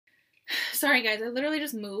Sorry, guys. I literally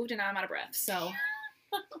just moved and now I'm out of breath, so...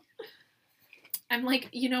 I'm like,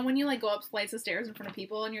 you know when you, like, go up flights of stairs in front of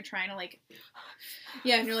people and you're trying to, like...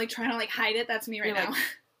 Yeah, and you're, like, trying to, like, hide it? That's me right now.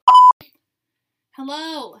 Like...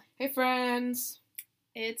 Hello. Hey, friends.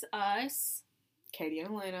 It's us. Katie and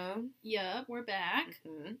Elena. Yup, we're back.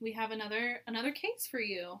 Mm-hmm. We have another case for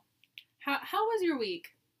you. How was your week?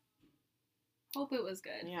 Hope it was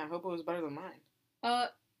good. Yeah, I hope it was better than mine.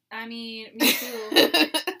 I mean, me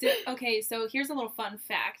too. Okay, so here's a little fun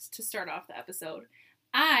fact to start off the episode.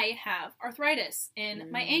 I have arthritis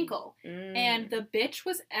in my ankle, and the bitch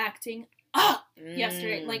was acting up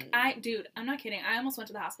yesterday. Like, dude, I'm not kidding. I almost went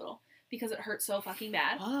to the hospital because it hurt so fucking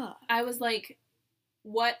bad. I was like,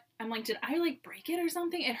 what? I'm like, did I, like, break it or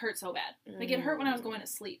something? It hurt so bad. Like, it hurt when I was going to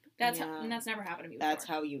sleep. That's never happened to me before. That's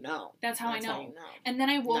how you know. That's how I know. You know. And then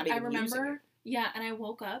I remember, and I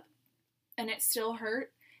woke up, and it still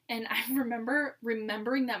hurt. And I remember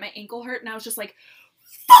remembering that my ankle hurt, and I was just like,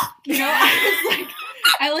 fuck! You know,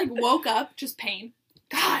 I woke up, just pain.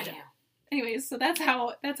 God. Yeah. Anyways, so that's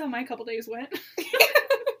how my couple days went.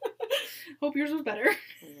 Hope yours was better.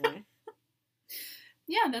 Mm-hmm.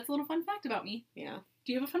 Yeah, that's a little fun fact about me. Yeah.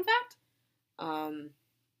 Do you have a fun fact?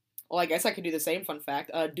 Well, I guess I could do the same fun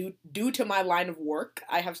fact. Due to my line of work,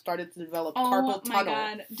 I have started to develop carpal tunnel. Oh my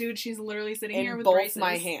god, dude, she's literally sitting here with both braces.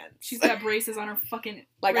 my hands. She's got braces on her fucking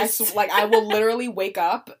wrists. I will literally wake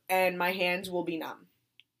up and my hands will be numb.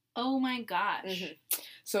 Oh my gosh. Mm-hmm.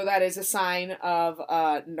 So that is a sign of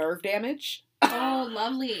nerve damage. Oh,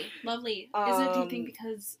 lovely, lovely. Is it? Do you think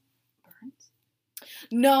because burns?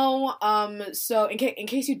 No, so in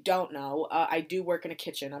case you don't know, I do work in a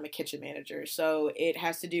kitchen. I'm a kitchen manager, so it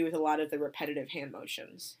has to do with a lot of the repetitive hand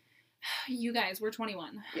motions. You guys, we're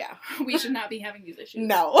 21. Yeah. We should not be having these issues.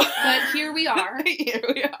 No. But here we are. Here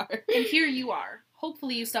we are. And here you are.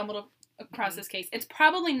 Hopefully you stumbled across this case. It's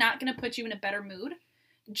probably not going to put you in a better mood.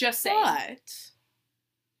 Just saying. But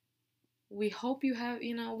we hope you have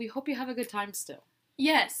a good time still.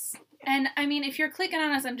 Yes. And, I mean, if you're clicking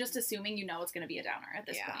on us, I'm just assuming you know it's going to be a downer at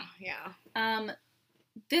this point. Yeah.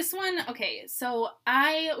 This one, okay, so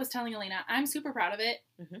I was telling Elena, I'm super proud of it.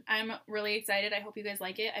 Mm-hmm. I'm really excited. I hope you guys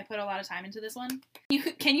like it. I put a lot of time into this one.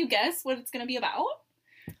 Can you guess what it's going to be about?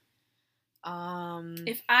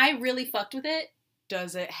 If I really fucked with it.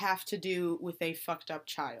 Does it have to do with a fucked up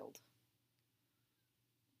child?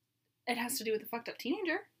 It has to do with a fucked up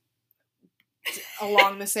teenager.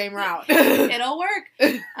 Along the same route. It'll work.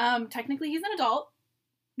 Technically, he's an adult.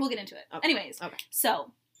 We'll get into it. Okay. Anyways,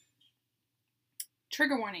 so,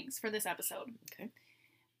 trigger warnings for this episode. Okay.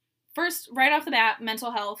 First, right off the bat,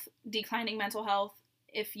 mental health, declining mental health.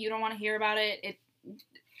 If you don't want to hear about it,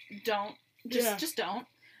 don't. Just don't.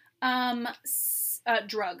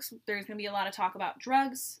 Drugs. There's going to be a lot of talk about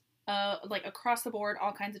drugs. Like across the board,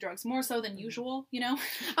 all kinds of drugs, more so than usual, you know?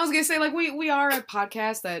 I was gonna say, like, we are a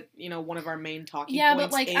podcast that, you know, one of our main talking points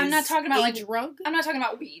but, like, I'm not talking about, like, drug. I'm not talking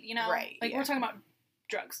about weed, you know? Right. Like, we're talking about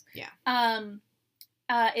drugs. Yeah.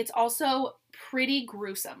 It's also pretty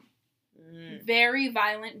gruesome. Very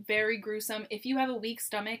violent, very gruesome. If you have a weak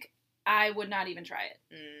stomach, I would not even try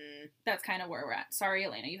it. That's kind of where we're at. Sorry,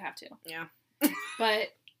 Elena, you have to. Yeah.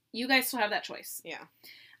 But you guys still have that choice. Yeah.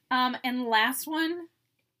 And last one,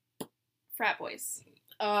 frat boys.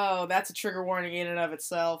 Oh, that's a trigger warning in and of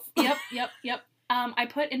itself. Yep. I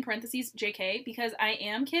put in parentheses JK because I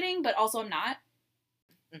am kidding, but also I'm not.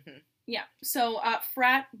 Mm-hmm. Yeah. So,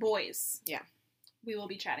 frat boys. Yeah. We will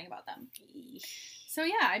be chatting about them. So,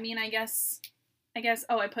 yeah, I mean, I guess,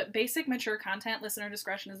 I put basic mature content, listener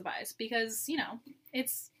discretion is advised because, you know,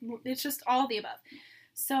 it's just all of the above.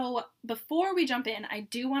 So, before we jump in, I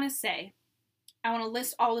do want to say, I want to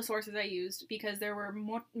list all the sources I used because there were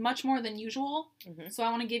much more than usual. Mm-hmm. So I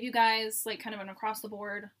want to give you guys like kind of an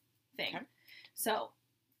across-the-board thing. Okay. So,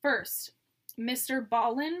 first, Mr.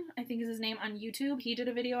 Ballin, I think is his name on YouTube. He did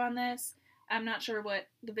a video on this. I'm not sure what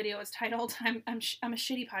the video is titled. I'm a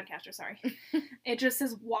shitty podcaster, sorry. It just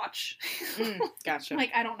says watch. Gotcha.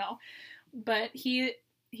 Like, I don't know. But he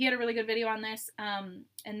had a really good video on this. And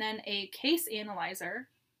then a case analyzer.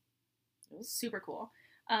 It was super cool.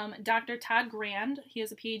 Dr. Todd Grand, he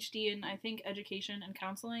has a PhD in, I think, education and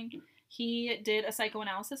counseling. He did a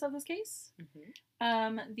psychoanalysis of this case.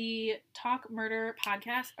 Mm-hmm. The Talk Murder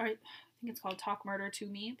podcast, or I think it's called Talk Murder to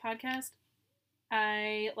Me podcast.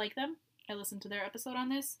 I like them. I listened to their episode on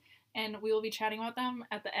this, and we will be chatting about them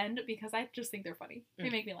at the end because I just think they're funny. They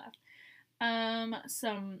make me laugh.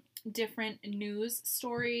 Some different news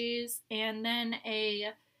stories, and then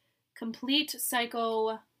a complete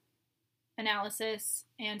analysis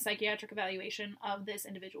and psychiatric evaluation of this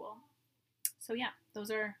individual. So yeah,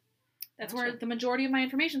 That's Gotcha. where the majority of my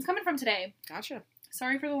information is coming from today. Gotcha.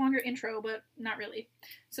 Sorry for the longer intro, but not really.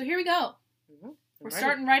 So here we go. Mm-hmm. We're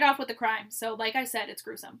starting right off with the crime. So like I said, it's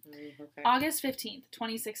gruesome. Okay. August 15th,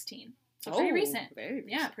 2016. So pretty recent. Very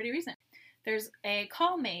recent. Yeah, pretty recent. There's a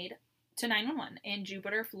call made to 911 in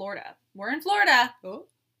Jupiter, Florida. We're in Florida. Oh.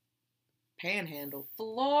 Panhandle.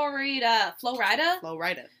 Florida. Florida.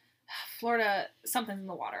 Florida, something's in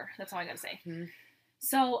the water. That's all I gotta say. Mm-hmm.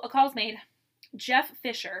 So a call's made. Jeff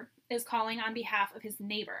Fisher is calling on behalf of his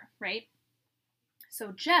neighbor, right?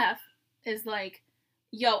 So Jeff is like,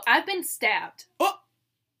 yo, I've been stabbed. Oh!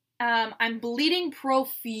 I'm bleeding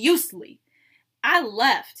profusely. I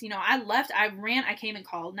left, I ran, I came and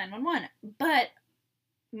called 911. But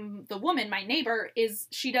the woman, my neighbor,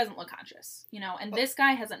 she doesn't look conscious, and this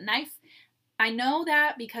guy has a knife. I know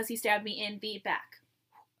that because he stabbed me in the back.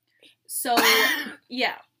 So,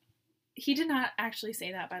 yeah. He did not actually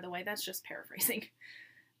say that, by the way. That's just paraphrasing.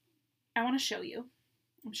 I want to show you.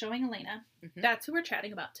 I'm showing Elena. Mm-hmm. That's who we're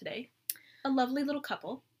chatting about today. A lovely little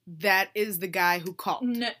couple. That is the guy who called.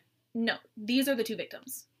 No. These are the two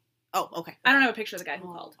victims. Oh, okay. I don't have a picture of the guy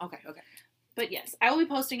who called. Okay. But yes, I will be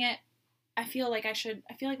posting it. I feel like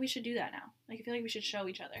we should do that now. I feel like we should show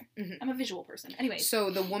each other. Mm-hmm. I'm a visual person. Anyway.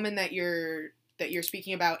 So the woman that you're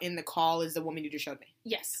speaking about in the call is the woman you just showed me?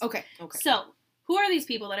 Yes. Okay. So, who are these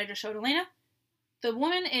people that I just showed Elena? The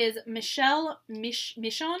woman is Michelle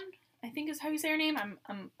Michon, I think is how you say her name.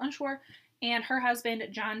 I'm unsure. And her husband,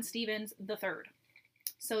 John Stevens III.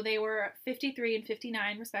 So they were 53 and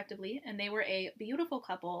 59, respectively, and they were a beautiful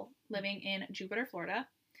couple living in Jupiter, Florida.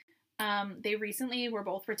 They recently were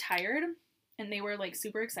both retired, and they were,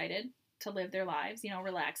 super excited to live their lives,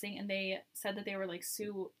 relaxing, and they said that they were,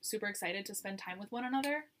 super excited to spend time with one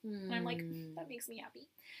another, and I'm like, that makes me happy.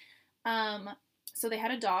 So they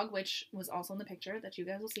had a dog, which was also in the picture that you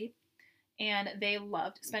guys will see, and they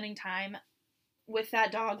loved spending time with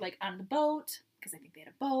that dog, on the boat, because I think they had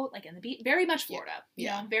a boat, in the beach, very much Florida,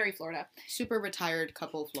 very Florida. Super retired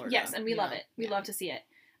couple Florida. Yes, and we love it. We love to see it.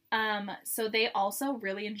 So they also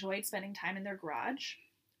really enjoyed spending time in their garage,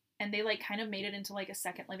 and they, kind of made it into, a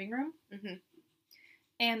second living room. Mm-hmm.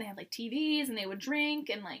 And they had, TVs, and they would drink,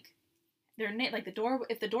 and, the door,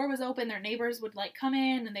 if the door was open, their neighbors would, come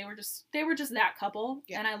in, and they were just that couple,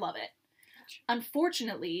 and I love it. Gotcha.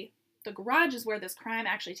 Unfortunately, the garage is where this crime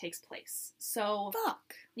actually takes place. So,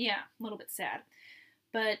 fuck. Yeah, a little bit sad.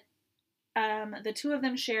 But the two of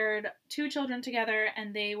them shared 2 children together,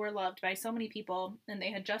 and they were loved by so many people, and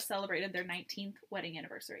they had just celebrated their 19th wedding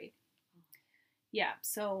anniversary. Yeah,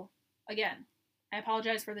 so, again, I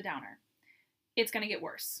apologize for the downer. It's gonna get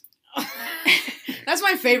worse. That's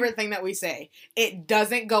my favorite thing that we say. It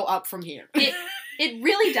doesn't go up from here. It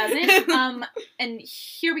really doesn't. And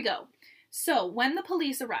here we go. So, when the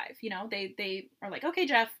police arrive, they are like, okay,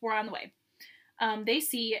 Jeff, we're on the way. They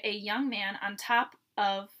see a young man on top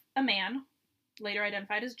of a man, later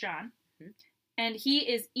identified as John, and he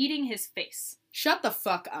is eating his face. Shut the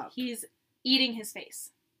fuck up. He's eating his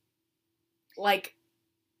face. We'll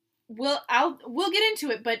get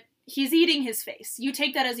into it, but he's eating his face. You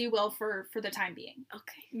take that as you will for the time being.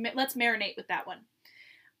 Okay. Let's marinate with that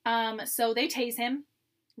one. So they tase him,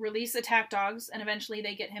 release attack dogs, and eventually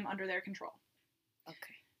they get him under their control.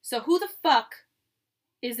 Okay. So who the fuck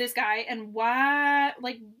is this guy, and why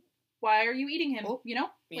are you eating him? Oh,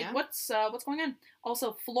 yeah. What's going on?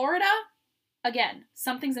 Also, Florida, again,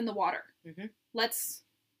 something's in the water. Mm-hmm. Let's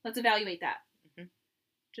evaluate that. Mm-hmm.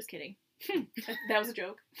 Just kidding. That was a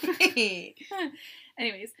joke.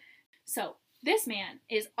 Anyways, so this man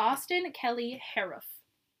is Austin Kelly Harrouff.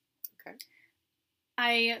 Okay.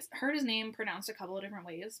 I heard his name pronounced a couple of different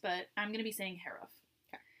ways, but I'm going to be saying Harrouff.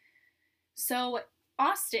 Okay. So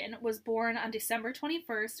Austin was born on December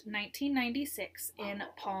 21st, 1996 in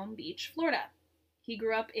Palm Beach, Florida. He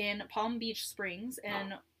grew up in Palm Beach Springs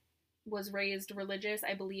and was raised religious,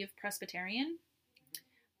 I believe, Presbyterian.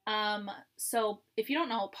 So if you don't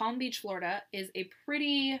know, Palm Beach, Florida is a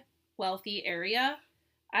pretty wealthy area.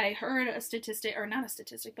 I heard a statistic, or not a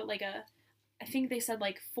statistic, but I think they said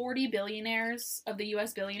 40 billionaires of the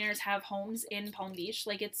U.S. billionaires have homes in Palm Beach.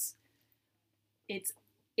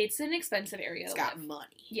 It's an expensive area to live. It's got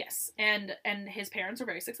money. Yes, and his parents were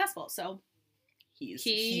very successful, so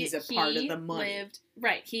he's a part of the money.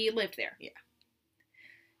 He lived there. Yeah.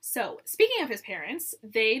 So, speaking of his parents,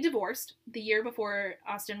 they divorced the year before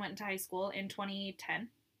Austin went into high school in 2010.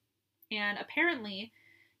 And apparently,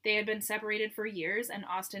 they had been separated for years, and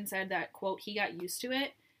Austin said that, quote, he got used to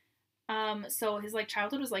it. So his,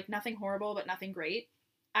 childhood was, nothing horrible, but nothing great.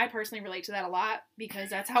 I personally relate to that a lot, because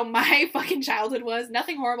that's how my fucking childhood was.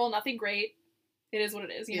 Nothing horrible, nothing great. It is what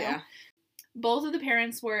it is, you know? Both of the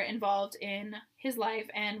parents were involved in his life,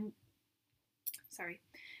 and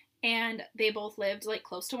they both lived, like,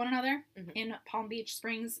 close to one another in Palm Beach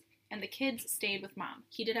Springs, and the kids stayed with mom.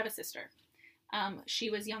 He did have a sister. She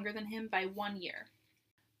was younger than him by 1 year.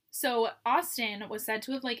 So Austin was said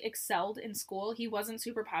to have, like, excelled in school. He wasn't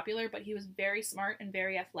super popular, but he was very smart and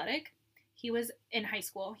very athletic. He was in high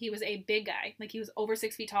school. He was a big guy. Like, he was over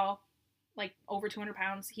 6 feet tall, like, over 200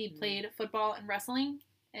 pounds. He played football and wrestling,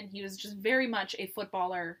 and he was just very much a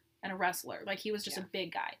footballer and a wrestler. Like, he was just a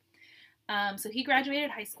big guy. So he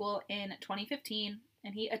graduated high school in 2015,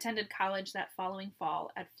 and he attended college that following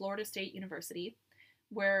fall at Florida State University,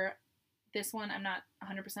 where this one I'm not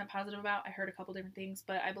 100% positive about. I heard a couple different things,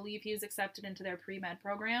 but I believe he was accepted into their pre-med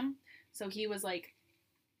program. So he was, like,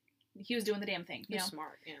 he was doing the damn thing. He's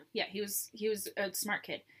smart, yeah. Yeah, he was a smart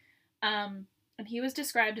kid. And he was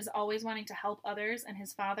described as always wanting to help others, and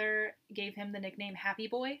his father gave him the nickname Happy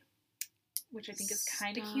Boy, which I think is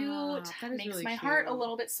kind of cute. That is Makes really my cute. heart a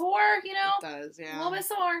little bit sore, you know? It does, yeah. A little bit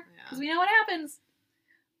sore, because we know what happens.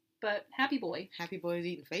 But Happy Boy. Happy Boy's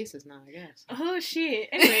eating faces now, I guess. Oh, shit.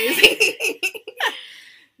 Anyways.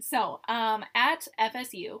 So, at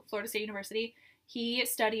FSU, Florida State University, he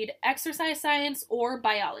studied exercise science or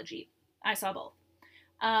biology. I saw both.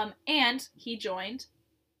 And he joined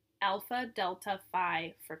Alpha Delta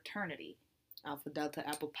Phi fraternity. Alpha Delta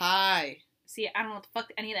Apple Pie. See, I don't know what the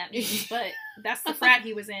fuck any of that means, but that's the frat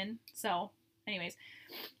he was in. So, anyways.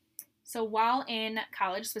 So while in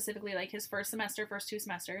college, specifically like his first 2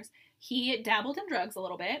 semesters, he dabbled in drugs a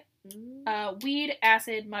little bit. Weed,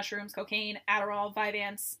 acid, mushrooms, cocaine, Adderall,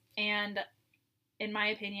 Vyvanse, and in my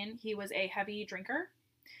opinion, he was a heavy drinker.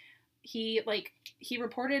 He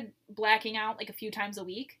reported blacking out like a few times a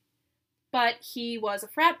week, but he was a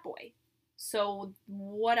frat boy. So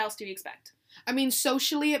what else do you expect? I mean,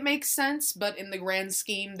 socially it makes sense, but in the grand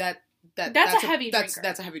scheme, that's a heavy drinker.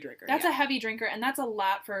 That's a heavy drinker. That's a heavy drinker, and that's a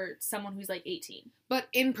lot for someone who's like 18. But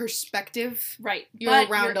in perspective, right? You're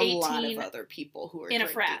around a lot of other people who are in a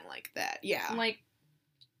frat like that. Yeah, like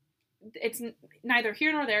it's neither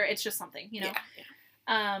here nor there. It's just something, you know.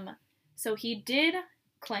 Yeah. So he did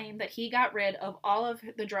claim that he got rid of all of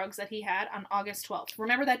the drugs that he had on August 12th.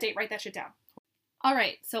 Remember that date. Write that shit down. All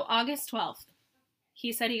right. So August 12th,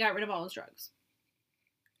 he said he got rid of all his drugs.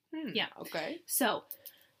 Yeah. Okay. So.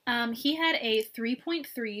 He had a 3.3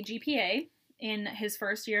 GPA in his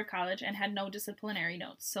first year of college and had no disciplinary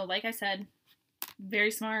notes. So, like I said,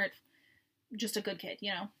 very smart, just a good kid,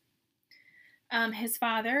 you know. His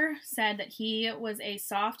father said that he was a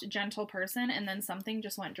soft, gentle person, and then something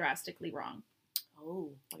just went drastically wrong. Oh,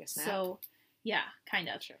 like a snap. So, yeah, kind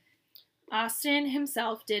of. Sure. Austin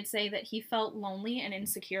himself did say that he felt lonely and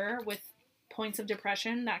insecure with points of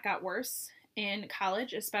depression that got worse in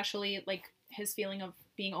college, especially, like, his feeling of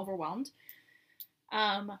being overwhelmed,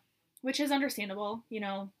 which is understandable. You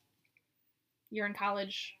know, you're in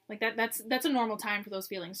college, like that's a normal time for those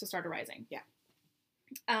feelings to start arising. Yeah.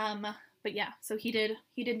 But yeah, so he did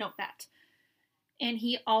note that, and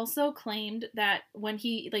he also claimed that when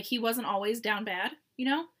he wasn't always down bad, you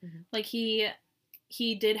know, like he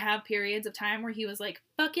did have periods of time where he was like,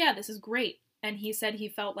 fuck yeah, this is great, and he said he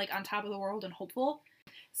felt like on top of the world and hopeful.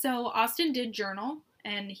 So Austin did journal.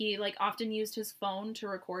 And he, like, often used his phone to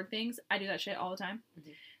record things. I do that shit all the time.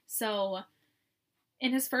 So,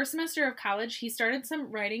 in his first semester of college, he started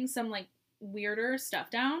writing some, like, weirder stuff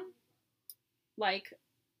down. Like,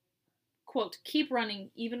 quote, keep running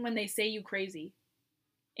even when they say you crazy.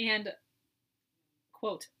 And,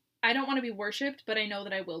 quote, I don't want to be worshipped, but I know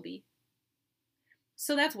that I will be.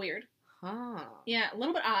 So that's weird. Huh. Yeah, a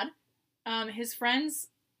little bit odd. His friends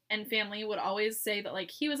and family would always say that, like,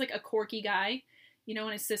 he was, like, a quirky guy. You know,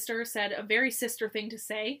 and his sister said a very sister thing to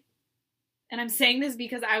say. And I'm saying this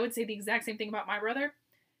because I would say the exact same thing about my brother.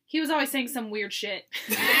 He was always saying some weird shit.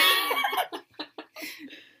 It's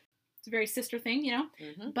a very sister thing, you know?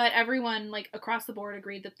 But everyone, like, across the board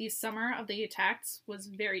agreed that the summer of the attacks was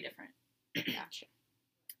very different. Gotcha.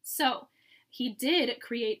 So, he did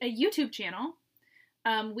create a YouTube channel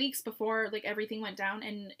weeks before, like, everything went down.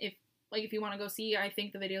 And if you want to go see, I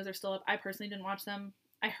think the videos are still up. I personally didn't watch them.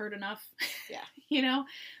 I heard enough. Yeah. You know?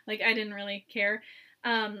 Like, I didn't really care.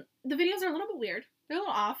 The videos are a little bit weird. They're a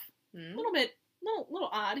little off. A little bit, little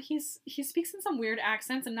odd. He speaks in some weird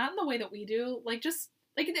accents and not in the way that we do. Like, just,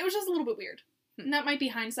 like, it was just a little bit weird. And that might be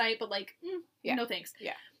hindsight, but, like, no thanks.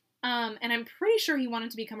 Yeah. And I'm pretty sure he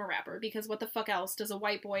wanted to become a rapper, because what the fuck else does a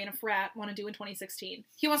white boy in a frat want to do in 2016?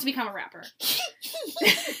 He wants to become a rapper.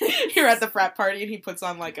 You're at the frat party and he puts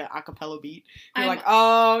on, like, an acapella beat. You're like,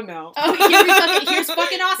 oh, no. Oh, here's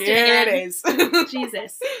fucking Austin Here again. it is.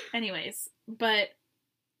 Jesus. Anyways, but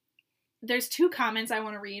there's 2 comments I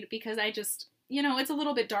want to read because I just, it's a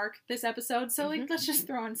little bit dark this episode, so like let's just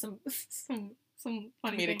throw in some funny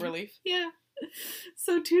comedic things. relief. Yeah.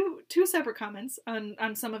 So two separate comments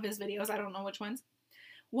on some of his videos. I don't know which ones.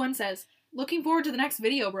 One says, "Looking forward to the next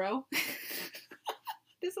video, bro."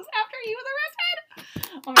 This is after he was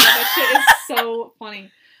arrested. Oh my god, that shit is so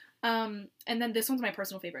funny. And then this one's my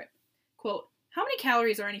personal favorite. Quote, "How many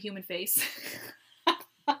calories are in a human face?"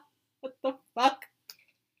 What the fuck?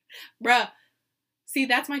 Bruh. See,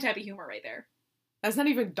 that's my type of humor right there. That's not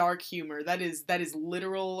even dark humor. That is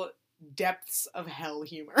literal depths of hell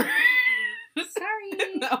humor. Sorry.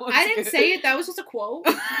 I didn't say it. That was just a quote.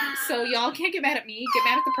 So y'all can't get mad at me. Get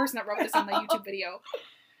mad at the person that wrote this on the YouTube video.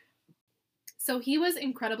 So he was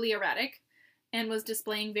incredibly erratic and was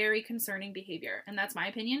displaying very concerning behavior. And that's my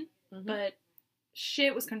opinion. Mm-hmm. But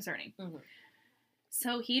shit was concerning. Mm-hmm.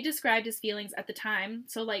 So he described his feelings at the time.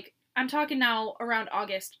 So like, I'm talking now around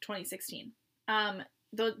August 2016.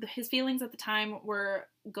 His feelings at the time were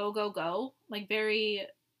go, go, go. Like very,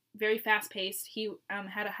 very fast paced. He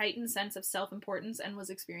had a heightened sense of self-importance and was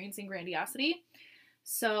experiencing grandiosity.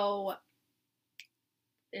 So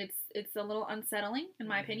it's a little unsettling in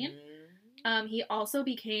my opinion. He also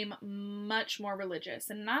became much more religious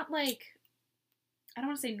and not like, I don't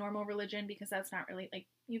want to say normal religion because that's not really like,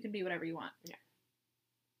 you can be whatever you want. Yeah.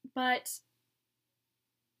 But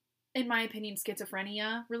in my opinion,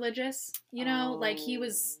 schizophrenia religious, like he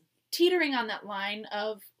was teetering on that line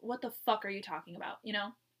of what the fuck are you talking about,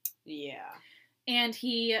 Yeah. And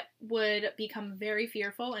he would become very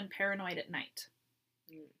fearful and paranoid at night.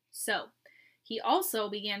 So he also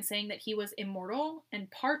began saying that he was immortal and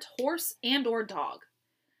part horse and or dog.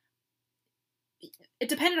 It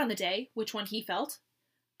depended on the day, which one he felt.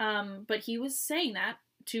 But he was saying that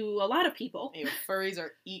to a lot of people. Hey, furries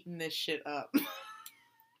are eating this shit up.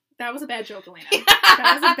 That was a bad joke, Elena.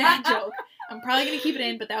 That was a bad joke. I'm probably going to keep it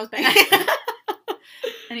in, but that was bad.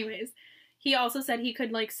 Anyways, he also said he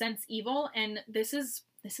could like sense evil, and this is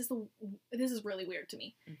really weird to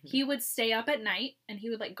me. Mm-hmm. He would stay up at night and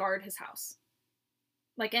he would like guard his house.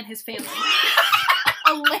 Like, and his family.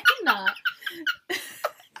 Elena!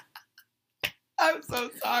 I'm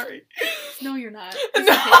so sorry. No, you're not. It's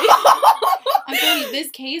okay. I'm telling you,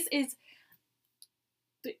 this case is...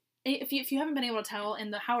 If you haven't been able to tell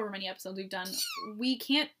in the however many episodes we've done, we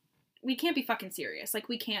can't be fucking serious. Like,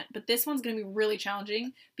 we can't. But this one's going to be really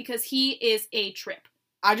challenging because he is a trip.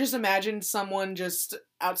 I just imagined someone just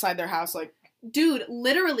outside their house like... Dude,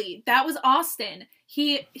 literally, that was Austin.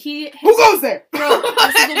 Who goes there? Bro,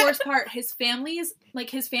 this is the worst part. His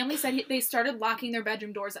family said they started locking their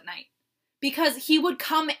bedroom doors at night. Because he would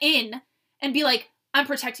come in and be like, "I'm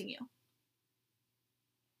protecting you."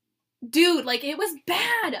 Dude, like, it was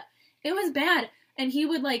bad. It was bad. And he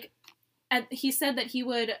would, like, he said that he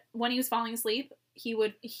would, when he was falling asleep, he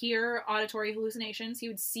would hear auditory hallucinations. He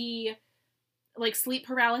would see, like, sleep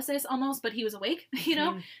paralysis almost, but he was awake,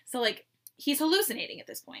 Mm-hmm. So, like, he's hallucinating at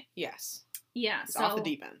this point. Yes. Yeah. It's off the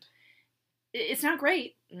deep end. It's not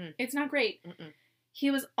great. Mm. It's not great. Mm-mm. He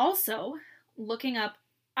was also looking up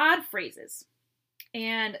odd phrases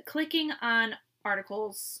and clicking on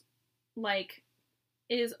articles like,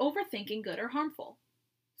 "Is overthinking good or harmful?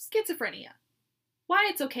 Schizophrenia. Why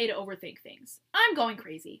it's okay to overthink things. I'm going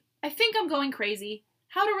crazy. I think I'm going crazy.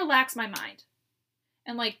 How to relax my mind."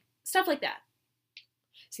 And, like, stuff like that.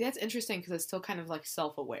 See, that's interesting because it's still kind of, like,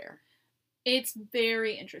 self-aware. It's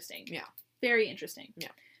very interesting. Yeah. Very interesting. Yeah.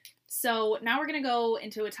 So, now we're going to go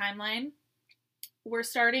into a timeline. We're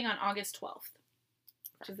starting on August 12th,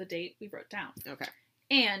 which is the date we wrote down. Okay.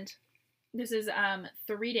 And this is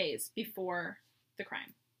 3 days before the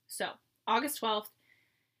crime. So, August 12th.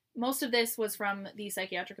 Most of this was from the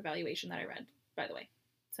psychiatric evaluation that I read, by the way.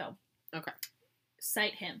 So, okay.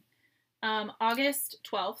 Cite him. August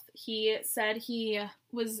 12th, he said he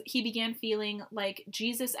began feeling like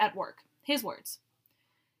Jesus at work. His words.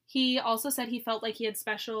 He also said he felt like he had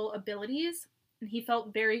special abilities, and he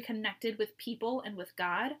felt very connected with people and with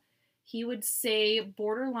God. He would say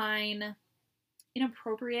borderline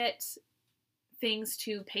inappropriate things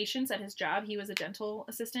to patients at his job. He was a dental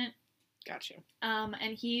assistant. Gotcha.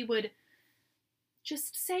 And he would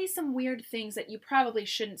just say some weird things that you probably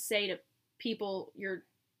shouldn't say to people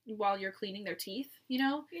while you're cleaning their teeth,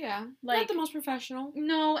 Yeah. Like, not the most professional.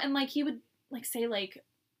 No, and, like, he would, like, say, like,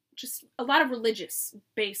 just a lot of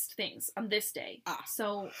religious-based things on this day.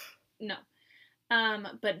 So, no.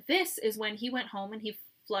 But this is when he went home and he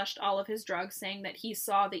flushed all of his drugs, saying that he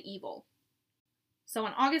saw the evil. So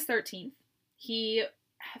on August 13th, he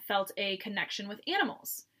felt a connection with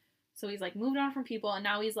animals. So he's, like, moved on from people, and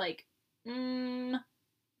now he's like,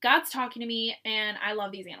 God's talking to me, and I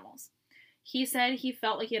love these animals. He said he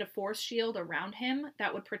felt like he had a force shield around him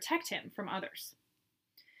that would protect him from others.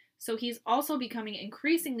 So he's also becoming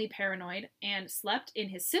increasingly paranoid and slept in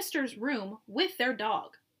his sister's room with their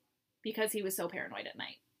dog because he was so paranoid at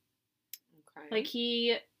night. Okay. Like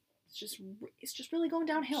it's just really going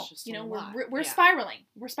downhill. You know, we're yeah. spiraling.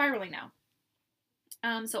 We're spiraling now.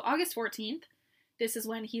 So August 14th, this is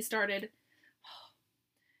when he started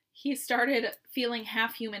feeling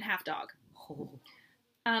half human, half dog. Oh.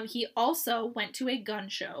 He also went to a gun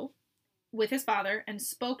show with his father and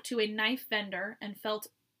spoke to a knife vendor and felt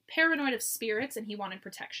paranoid of spirits, and he wanted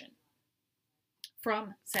protection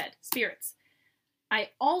from said spirits. I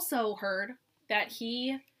also heard that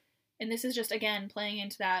he, and this is just again playing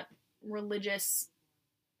into that religious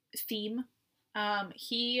theme,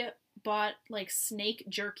 he bought like snake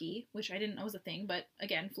jerky, which I didn't know was a thing, but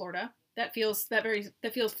again, Florida. That feels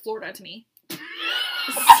Florida to me.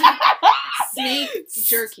 Snake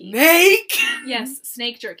jerky. Snake? Yes,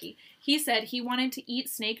 snake jerky. He said he wanted to eat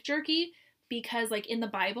snake jerky because, like, in the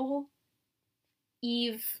Bible,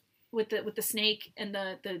 Eve with the snake and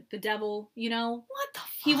the devil, you know? What the fuck?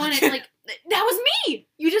 He wanted, like, that was me!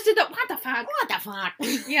 You just did that. What the fuck? What the fuck?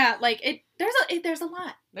 Yeah, like, there's a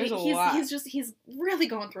lot. There's a lot. He's really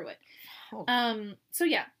going through it. Oh. So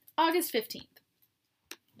yeah, August 15th.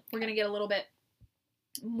 We're gonna get a little bit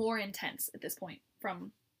more intense at this point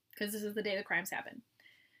because this is the day the crimes happen.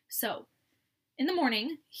 So, in the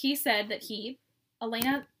morning, he said that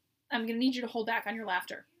Elena, I'm going to need you to hold back on your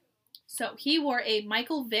laughter. So, he wore a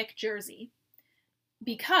Michael Vick jersey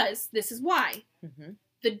because, this is why,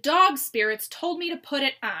 the dog spirits told me to put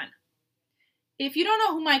it on. If you don't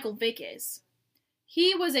know who Michael Vick is,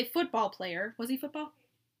 he was a football player. Was he football?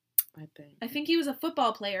 I think he was a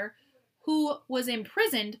football player who was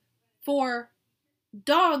imprisoned for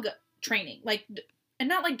dog training. And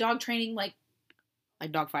not like dog training, like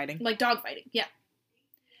dog fighting. Like dog fighting, yeah.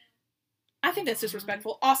 I think that's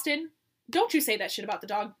disrespectful. Austin, don't you say that shit about the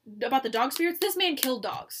dog spirits. This man killed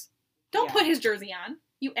dogs. Don't put his jersey on,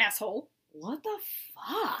 you asshole. What the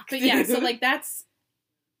fuck? But yeah, so like that's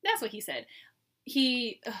what he said.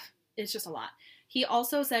 It's just a lot. He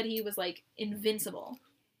also said he was like invincible.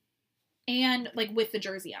 And like with the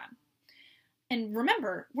jersey on. And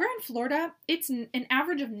remember, we're in Florida. It's an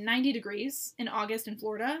average of 90 degrees in August in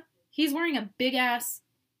Florida. He's wearing a big ass,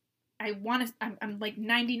 I'm like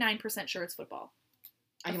 99% sure it's football.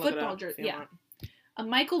 A football jersey. Yeah. A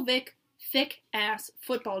Michael Vick thick ass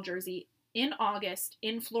football jersey in August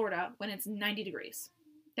in Florida when it's 90 degrees.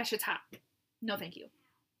 That shit's hot. No thank you.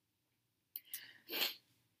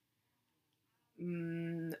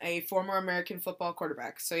 A former American football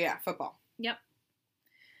quarterback. So yeah, football. Yep.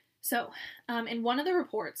 So, in one of the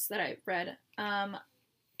reports that I read,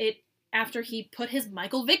 after he put his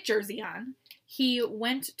Michael Vick jersey on, he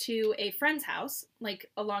went to a friend's house,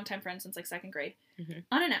 like a longtime friend since like second grade,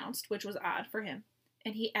 unannounced, which was odd for him.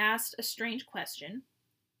 And he asked a strange question.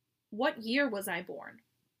 What year was I born?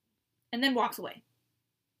 And then walks away.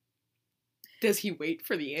 Does he wait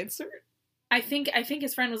for the answer? I think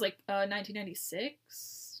his friend was like,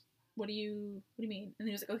 1996? What do you mean? And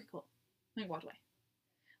he was like, okay, cool. And he walked away.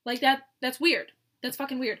 Like, that's weird. That's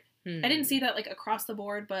fucking weird. I didn't see that, like, across the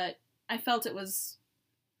board, but I felt it was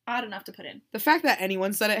odd enough to put in. The fact that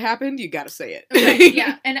anyone said it happened, you gotta say it. Right,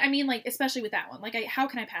 yeah. And I mean, like, especially with that one. Like, how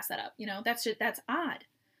can I pass that up? You know, that's odd.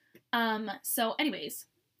 So anyways,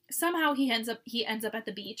 somehow he ends up at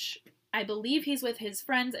the beach. I believe he's with his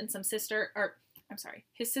friends and his sister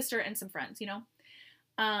and some friends, you know?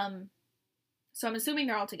 So I'm assuming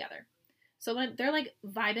they're all together. So they're like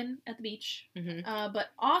vibing at the beach. But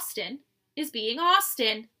Austin is being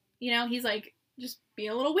Austin. You know, he's like just being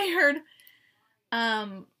a little weird.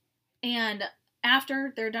 And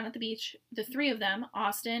after they're done at the beach, the three of them,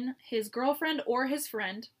 Austin, his girlfriend or his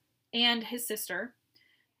friend, and his sister,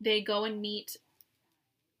 they go and meet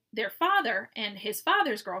their father and his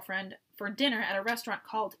father's girlfriend for dinner at a restaurant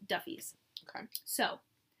called Duffy's. Okay. So,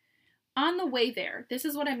 on the way there, this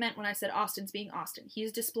is what I meant when I said Austin's being Austin.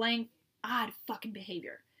 He's displaying odd fucking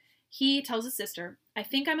behavior. He tells his sister, I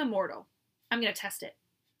think I'm immortal. I'm going to test it.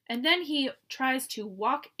 And then he tries to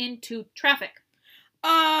walk into traffic.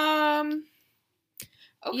 Okay.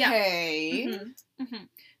 Yeah.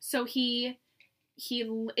 So he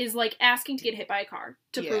is like asking to get hit by a car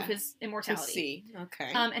to prove his immortality. To see.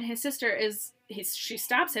 Okay. And his sister she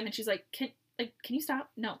stops him and she's like, can you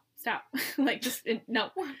stop? No, stop. Like just no.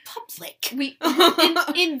 We're in public. We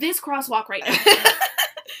in this crosswalk right now.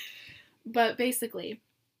 But basically,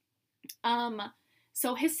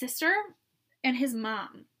 so his sister and his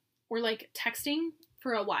mom were like texting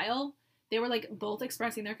for a while, they were, like, both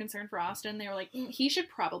expressing their concern for Austin. They were like, he should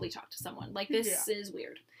probably talk to someone. Like, this is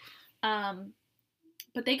weird.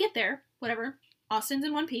 But they get there, whatever. Austin's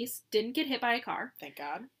in one piece, didn't get hit by a car. Thank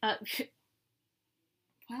God.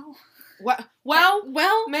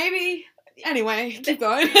 Well, maybe. Anyway, keep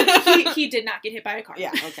going. he did not get hit by a car.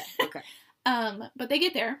 Yeah, okay. But they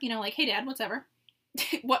get there, you know, like, hey, Dad, what's ever?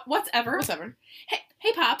 What's ever?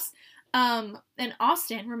 Hey, Pops. And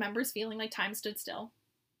Austin remembers feeling like time stood still.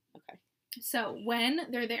 Okay. So when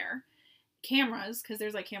they're there, cameras, because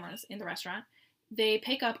there's, like, cameras in the restaurant, they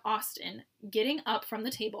pick up Austin getting up from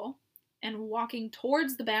the table and walking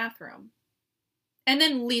towards the bathroom and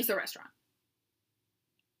then leaves the restaurant.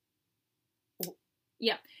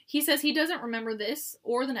 Yeah. He says he doesn't remember this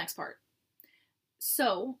or the next part.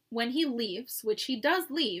 So when he leaves, which he does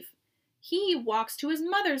leave, he walks to his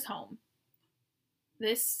mother's home.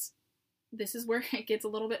 This is where it gets a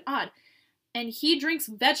little bit odd. And he drinks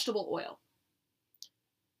vegetable oil.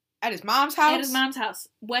 At his mom's house? At his mom's house.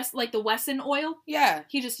 Like the Wesson oil? Yeah.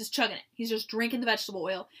 He just is chugging it. He's just drinking the vegetable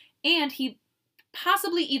oil. And he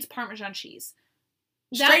possibly eats Parmesan cheese.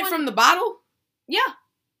 Straight from the bottle? Yeah.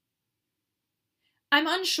 I'm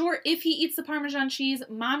unsure if he eats the Parmesan cheese.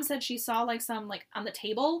 Mom said she saw, like, some, like, on the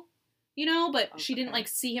table, you know, but she didn't, like,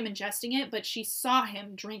 see him ingesting it, but she saw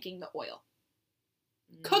him drinking the oil.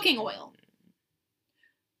 Cooking oil.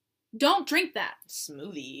 Don't drink that.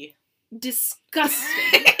 Smoothie.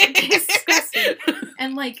 Disgusting. Disgusting.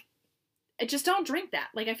 And, like, just don't drink that.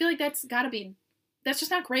 Like, I feel like that's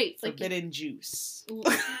just not great. Like, forbidden juice.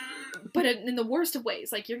 But in the worst of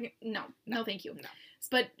ways. Like, no, thank you. No.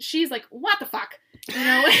 But she's like, what the fuck? You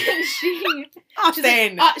know, and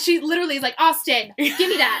Austin! Like, she literally is like, Austin, give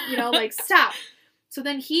me that. You know, like, stop. So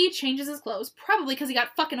then he changes his clothes, probably because he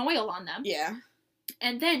got fucking oil on them. Yeah.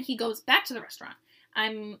 And then he goes back to the restaurant.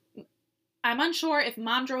 I'm unsure if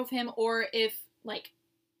Mom drove him or if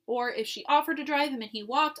she offered to drive him and he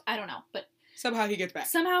walked. I don't know. But somehow he gets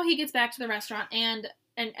back to the restaurant, and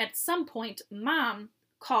at some point, Mom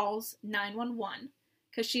calls 911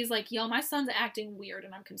 because she's like, yo, my son's acting weird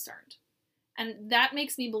and I'm concerned. And that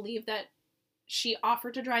makes me believe that she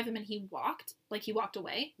offered to drive him and he walked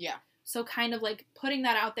away. Yeah. So kind of, like, putting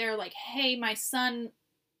that out there, like, hey, my son,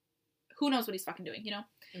 who knows what he's fucking doing, you know?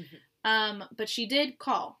 Mm-hmm. But she did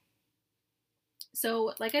call.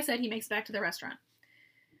 So, like I said, he makes it back to the restaurant.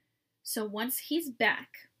 So once he's back,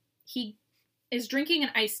 he is drinking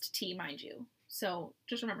an iced tea, mind you. So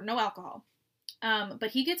just remember, no alcohol.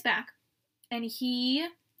 But he gets back, and he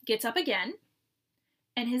gets up again,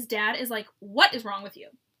 and his dad is like, what is wrong with you?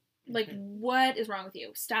 Like, what is wrong with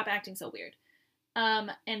you? Stop acting so weird.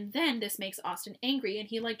 And then this makes Austin angry, and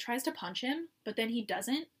he, like, tries to punch him, but then he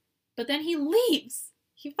doesn't. But then he leaves.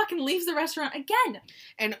 He fucking leaves the restaurant again.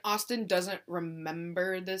 And Austin doesn't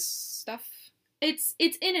remember this stuff? It's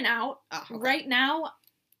in and out. Oh, okay.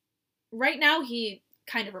 Right now he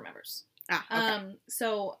kind of remembers. Okay.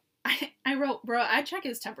 So I wrote, bro, I'd check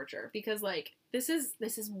his temperature because, like, this is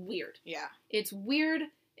weird. Yeah. It's weird.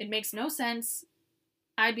 It makes no sense.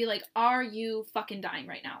 I'd be like, are you fucking dying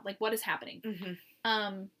right now? Like, what is happening?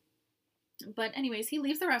 Mm-hmm. But anyways, he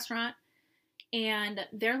leaves the restaurant, and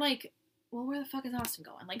they're like, well, where the fuck is Austin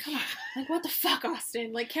going? Like, come on. Like, what the fuck,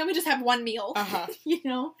 Austin? Like, can't we just have one meal? Uh-huh. You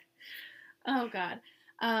know? Oh, God.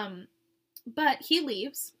 But he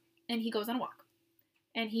leaves, and he goes on a walk.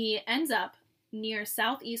 And he ends up near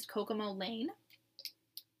Southeast Kokomo Lane.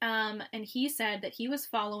 And he said that he was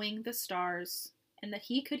following the stars and that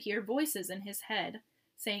he could hear voices in his head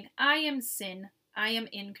saying, I am sin, I am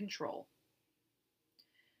in control.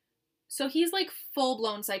 So he's like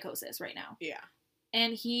full-blown psychosis right now. Yeah.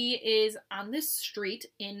 And he is on this street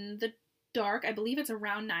in the dark. I believe it's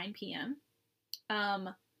around 9 p.m.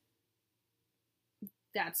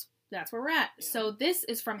 That's where we're at. Yeah. So this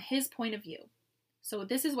is from his point of view. So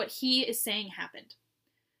this is what he is saying happened.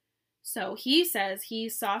 So he says he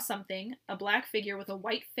saw something, a black figure with a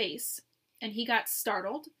white face, and he got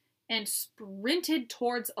startled and sprinted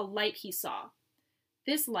towards a light he saw.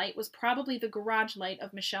 This light was probably the garage light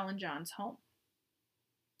of Michelle and John's home.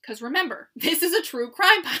 Because remember, this is a true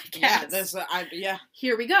crime podcast. Yeah.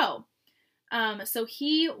 Here we go. So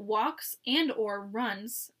he walks and or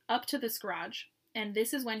runs up to this garage, and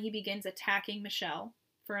this is when he begins attacking Michelle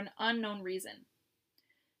for an unknown reason.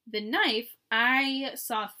 The knife, I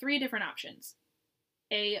saw 3 different options.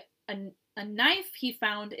 A knife he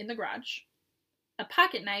found in the garage, a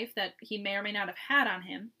pocket knife that he may or may not have had on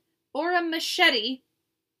him, or a machete.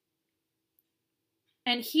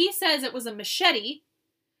 And he says it was a machete,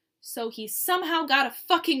 so he somehow got a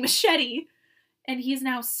fucking machete, and he's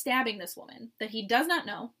now stabbing this woman that he does not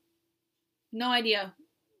know. No idea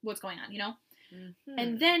what's going on, you know? Mm-hmm.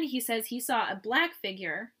 And then he says he saw a black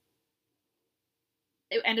figure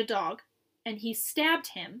and a dog, and he stabbed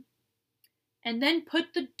him, and then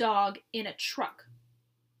put the dog in a truck.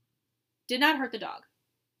 Did not hurt the dog.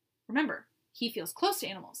 Remember, he feels close to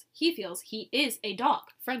animals. He feels he is a dog.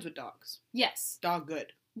 Friends with dogs. Yes. Dog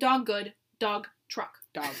good. Dog good. Dog truck.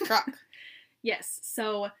 Dog truck. Yes.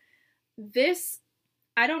 So this,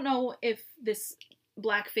 I don't know if this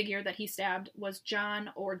black figure that he stabbed was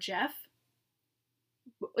John or Jeff,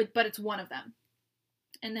 but it's one of them.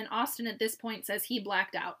 And then Austin at this point says he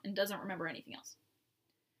blacked out and doesn't remember anything else.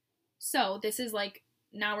 So this is like,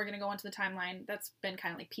 now we're going to go into the timeline that's been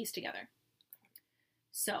kind of like pieced together.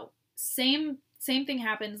 So same thing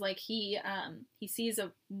happens. Like he sees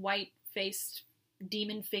a white-faced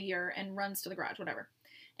demon figure and runs to the garage, whatever.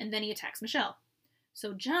 And then he attacks Michelle.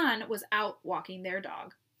 So John was out walking their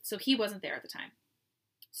dog, so he wasn't there at the time.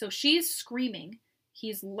 So she's screaming.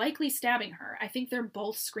 He's likely stabbing her. I think they're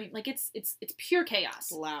both screaming. Like it's pure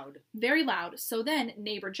chaos. Loud. Very loud. So then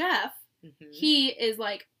neighbor Jeff, Mm-hmm. he is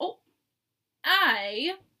like, oh,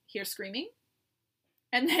 I hear screaming.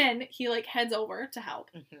 And then he like heads over to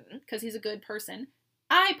help because he's a good person.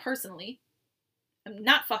 I personally am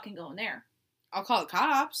not fucking going there. I'll call the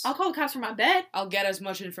cops. I'll call the cops from my bed. I'll get as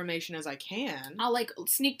much information as I can. I'll like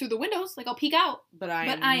sneak through the windows. Like I'll peek out. But I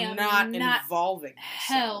am not involving myself.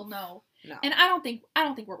 Hell no. No. And I don't think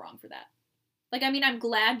we're wrong for that. Like, I mean, I'm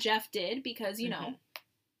glad Jeff did because, you know,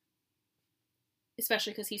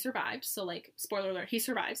 especially because he survived. So, like, spoiler alert, he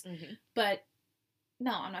survives. Mm-hmm. But,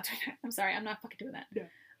 no, I'm not doing that. I'm sorry, I'm not fucking doing that.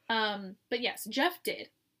 Yeah. But yes, Jeff did.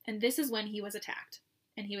 And this is when he was attacked.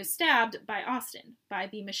 And he was stabbed by Austin, by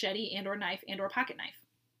the machete and or knife and or pocket knife.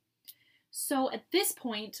 So, at this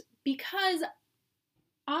point, because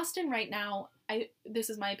Austin right now, this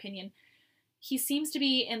is my opinion, he seems to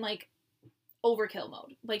be in, like, overkill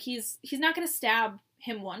mode. Like, he's not gonna stab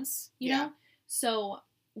him once, you know? So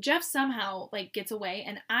Jeff somehow, like, gets away,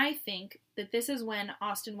 and I think that this is when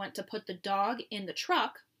Austin went to put the dog in the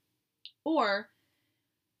truck, or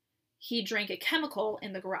he drank a chemical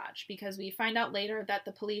in the garage, because we find out later that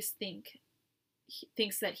the police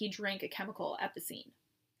thinks that he drank a chemical at the scene.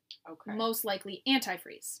 Okay. Most likely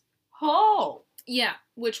antifreeze. Oh! Yeah,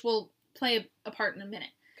 which will play a part in a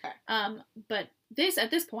minute. Okay. But at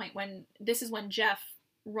this point, this is when Jeff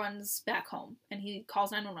runs back home and he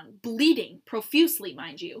calls 911, bleeding profusely,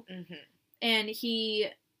 mind you. Mm-hmm. And he,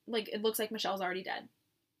 like, it looks like Michelle's already dead.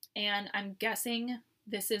 And I'm guessing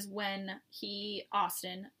this is when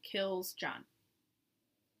Austin, kills John.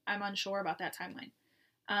 I'm unsure about that timeline.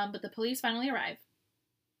 But the police finally arrive.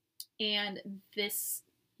 And this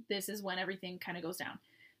is when everything kind of goes down.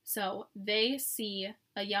 So they see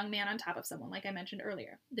a young man on top of someone, like I mentioned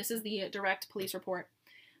earlier. This is the direct police report.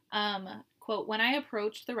 Quote, when I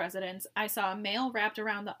approached the residence, I saw a male wrapped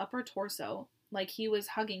around the upper torso like he was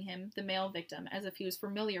hugging him, the male victim, as if he was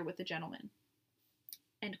familiar with the gentleman.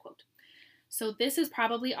 End quote. So this is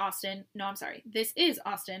probably Austin. No, I'm sorry. This is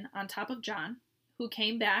Austin on top of John, who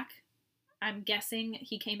came back. I'm guessing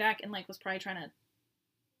he came back and, like, was probably trying to,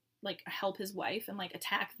 like, help his wife and, like,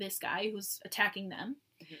 attack this guy who's attacking them.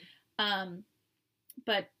 Mm-hmm.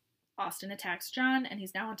 But Austin attacks John, and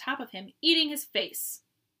he's now on top of him, eating his face.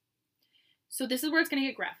 So this is where it's going to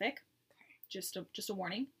get graphic. Just a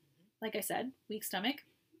warning. Mm-hmm. Like I said, weak stomach.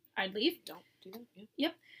 I'd leave. Don't do that. Yeah.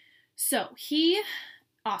 Yep. So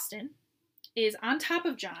Austin, is on top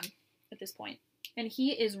of John at this point, and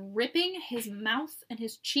he is ripping his mouth and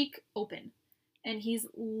his cheek open, and he's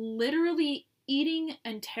literally eating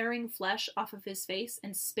and tearing flesh off of his face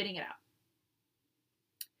and spitting it out.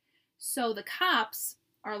 So the cops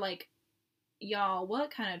are like, y'all,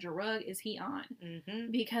 what kind of drug is he on?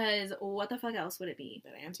 Mm-hmm. Because what the fuck else would it be?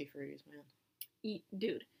 That antifreeze, man.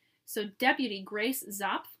 Dude. So Deputy Grace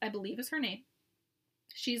Zopf, I believe is her name.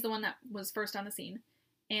 She's the one that was first on the scene.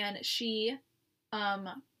 And she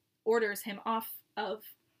orders him off of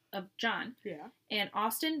John. Yeah. And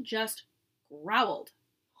Austin just growled.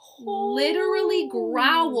 Oh. Literally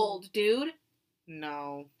growled, dude.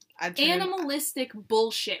 No. Animalistic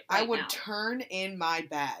bullshit right I would now. Turn in my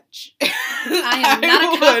badge. I am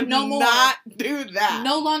not a cop no more. Not do that.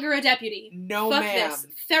 No longer a deputy. No, Fuck ma'am. this.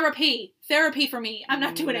 Therapy for me. I'm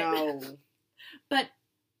not doing it. But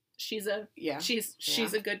she's a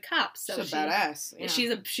good cop. So she's a badass.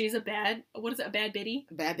 Yeah. She's a bad, what is it? A bad biddy?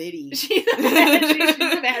 A bad biddy. She's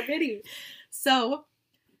a bad biddy. So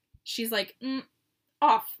she's like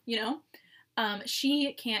off, you know.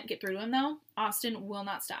 She can't get through to him though. Austin will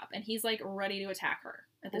not stop, and he's like ready to attack her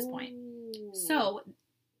at this point. So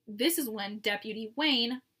this is when Deputy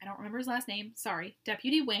Wayne I don't remember his last name. Sorry.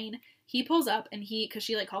 Deputy Wayne. He pulls up and because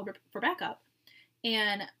she like called for backup.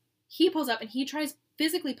 And he pulls up and he tries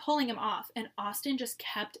physically pulling him off. And Austin just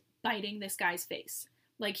kept biting this guy's face.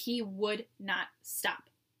 Like he would not stop.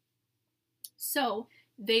 So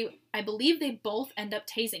I believe they both end up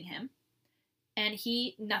tasing him. And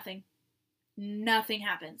nothing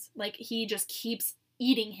happens. Like he just keeps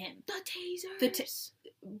eating him. The tasers.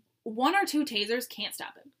 One or two tasers can't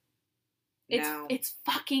stop him. It's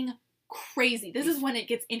fucking crazy. This is when it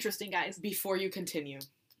gets interesting, guys. Before you continue,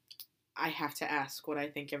 I have to ask what I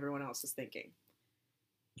think everyone else is thinking.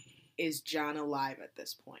 Is John alive at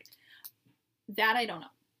this point? That I don't know.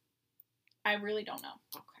 I really don't know.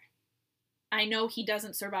 Okay. I know he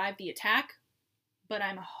doesn't survive the attack, but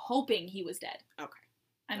I'm hoping he was dead. Okay.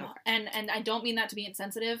 And I don't mean that to be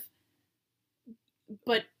insensitive,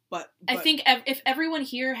 but But I think if everyone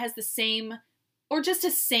here has the same, or just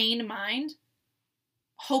a sane mind,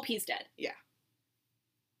 hope he's dead. Yeah.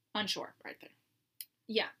 Unsure. Right there.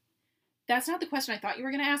 Yeah. That's not the question I thought you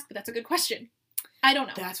were going to ask, but that's a good question. I don't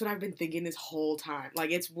know. That's what I've been thinking this whole time.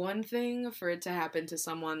 Like, it's one thing for it to happen to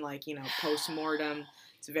someone, like, post-mortem.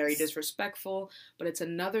 It's very disrespectful. But it's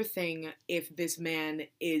another thing if this man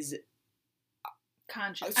is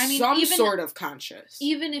conscious. Some sort of conscious.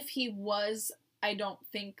 Even if he was, I don't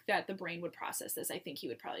think that the brain would process this. I think he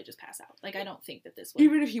would probably just pass out. Like, I don't think that this would...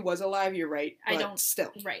 Even if he was alive, you're right. But I don't...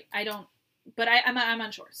 Still. Right. I don't... But I'm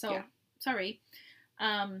unsure. So, yeah. Sorry.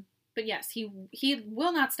 But yes, he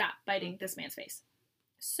will not stop biting this man's face.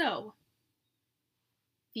 So,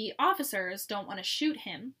 the officers don't want to shoot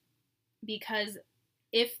him because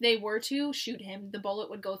if they were to shoot him, the bullet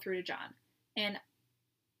would go through to John. And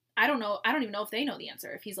I don't know. I don't even know if they know the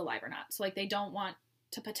answer, if he's alive or not. So, like, they don't want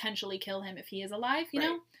to potentially kill him if he is alive, you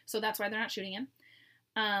know? So that's why they're not shooting him.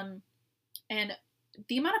 And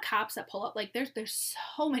the amount of cops that pull up, like, there's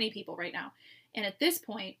so many people right now. And at this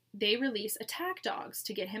point, they release attack dogs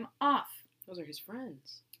to get him off. Those are his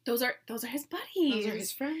friends. Those are his buddies. Those are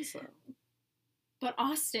his friends, though. But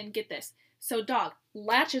Austin, get this. So dog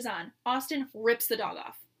latches on. Austin rips the dog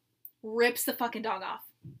off. Rips the fucking dog off.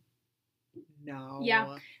 No.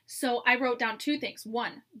 Yeah. So I wrote down two things.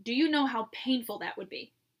 One, do you know how painful that would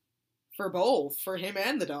be? For both. For him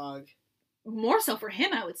and the dog. More so for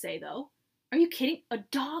him, I would say, though. Are you kidding? A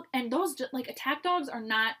dog, and those, like, attack dogs are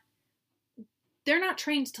not, they're not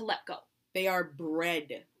trained to let go. They are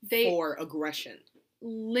bred for aggression.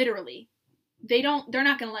 Literally. They're not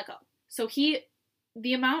going to let go. So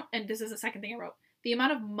the amount, and this is the second thing I wrote, the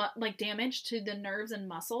amount of, damage to the nerves and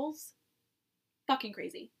muscles, fucking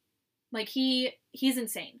crazy. Like, he's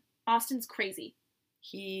insane. Austin's crazy.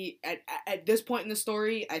 At this point in the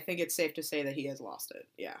story, I think it's safe to say that he has lost it.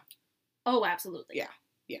 Yeah. Oh, absolutely. Yeah.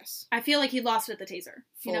 Yes. I feel like he lost it at the taser.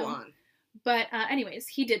 Full on. But anyways,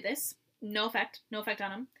 he did this. No effect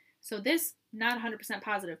on him. So this, not 100%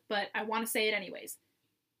 positive, but I want to say it anyways.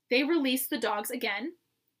 They release the dogs again,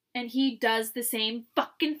 and he does the same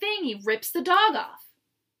fucking thing. He rips the dog off.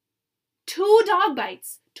 2 dog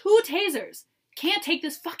bites. 2 tasers. Can't take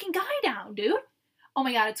this fucking guy down, dude. Oh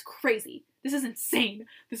my god, it's crazy. This is insane.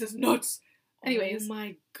 This is nuts. Anyways. Oh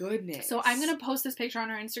my goodness. So I'm going to post this picture on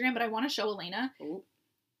our Instagram, but I want to show Elena. Ooh.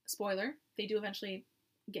 Spoiler, they do eventually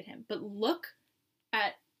get him. But look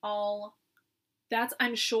at all...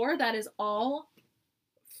 I'm sure that is all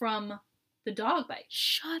from the dog bite.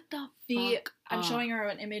 Shut the fuck up. I'm showing her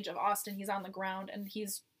an image of Austin. He's on the ground, and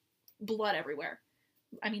he's blood everywhere.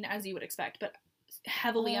 I mean, as you would expect, but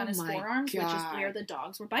heavily on his forearms, which is where the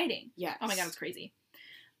dogs were biting. Yes. Oh my god, it's crazy.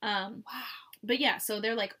 Wow. But yeah, so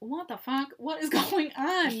they're like, what the fuck? What is going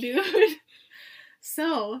on, dude?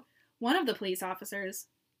 So, one of the police officers,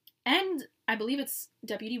 and I believe it's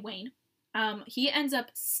Deputy Wayne, he ends up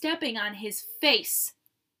stepping on his face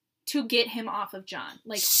to get him off of John.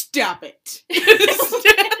 Like, stop it.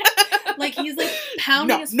 Like, he's like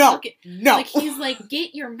pounding his fucking... No. Like, he's like,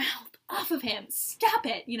 get your mouth off of him. Stop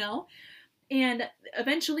it, you know? And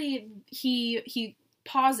eventually he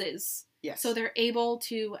pauses. Yes. So they're able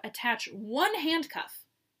to attach one handcuff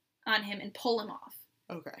on him and pull him off.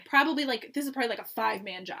 Okay. This is probably like a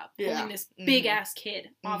 5-man job. Pulling this big ass kid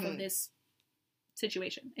off of this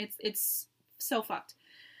situation. It's so fucked.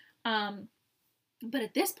 But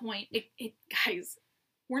at this point, it guys,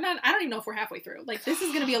 I don't even know if we're halfway through. Like, this is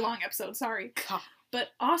going to be a long episode, sorry. God. But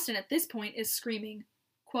Austin at this point is screaming,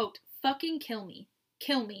 quote, fucking kill me.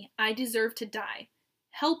 Kill me. I deserve to die.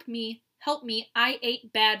 Help me. Help me. I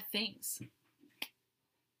ate bad things.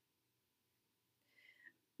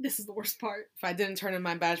 This is the worst part. If I didn't turn in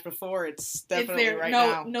my badge before, it's definitely there. right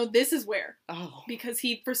now. No, this is where. Oh. Because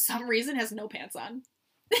he, for some reason, has no pants on.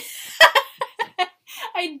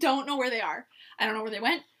 I don't know where they are. I don't know where they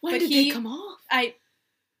went. When did they come off? I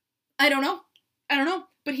don't know. I don't know.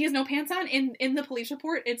 But he has no pants on. In the police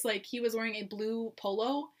report, it's like he was wearing a blue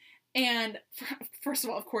polo. And first of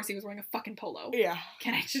all, of course, he was wearing a fucking polo. Yeah.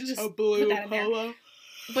 Can I just a blue put that in polo? there?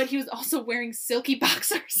 But he was also wearing silky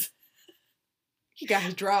boxers. He got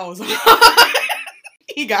his drawers on.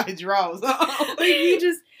 He got his drawers on.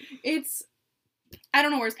 Like, I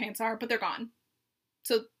don't know where his pants are, but they're gone.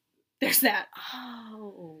 So, there's that.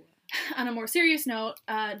 Oh. On a more serious note,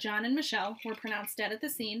 John and Michelle were pronounced dead at the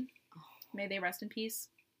scene. May they rest in peace.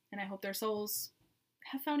 And I hope their souls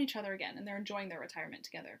have found each other again and they're enjoying their retirement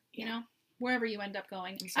together. You know? Wherever you end up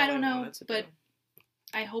going. I don't know, but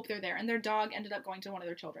I hope they're there. And their dog ended up going to one of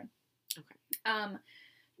their children. Okay.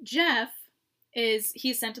 Jeff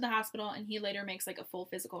he's sent to the hospital and he later makes like a full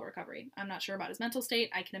physical recovery. I'm not sure about his mental state.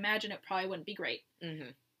 I can imagine it probably wouldn't be great.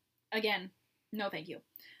 Mm-hmm. Again, no thank you.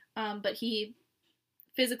 But he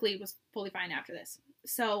physically was fully fine after this.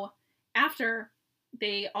 So after,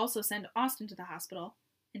 they also send Austin to the hospital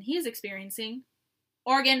and he is experiencing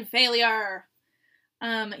organ failure.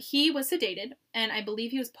 He was sedated and I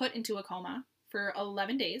believe he was put into a coma for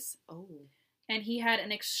 11 days. Oh. And he had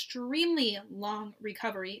an extremely long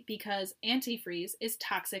recovery because antifreeze is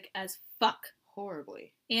toxic as fuck.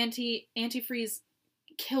 Horribly. Antifreeze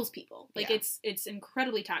kills people. Like, yeah. It's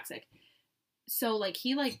incredibly toxic. So, like,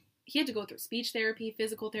 he had to go through speech therapy,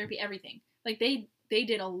 physical therapy, everything. Like, they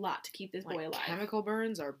did a lot to keep this boy alive. Chemical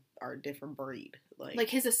burns are a different breed. Like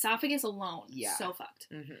his esophagus alone. Yeah. So fucked.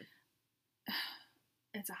 Mm-hmm.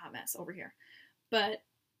 It's a hot mess over here. But,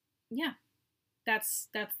 yeah. That's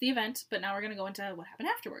the event, but now we're going to go into what happened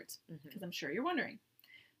afterwards, because I'm sure you're wondering.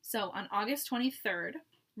 So, on August 23rd,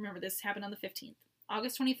 remember this happened on the 15th,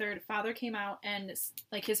 August 23rd, his father came out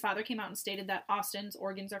and stated that Austin's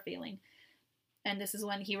organs are failing, and this is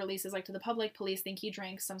when he releases, like, to the public, police think he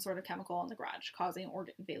drank some sort of chemical in the garage, causing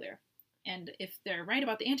organ failure, and if they're right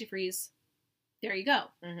about the antifreeze, there you go.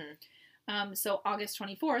 Mm-hmm. So, August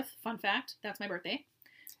 24th, fun fact, that's my birthday.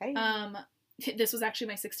 Hey. This was actually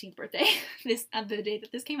my 16th birthday, the day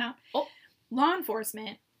that this came out. Oh. Law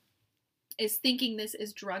enforcement is thinking this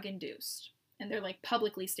is drug-induced. And they're, like,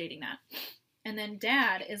 publicly stating that. And then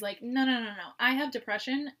Dad is like, no. I have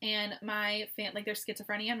depression, and my there's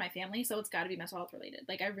schizophrenia in my family, so it's got to be mental health related.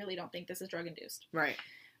 Like, I really don't think this is drug-induced. Right.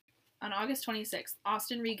 On August 26th,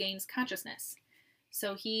 Austin regains consciousness.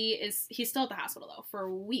 So he's still at the hospital, though,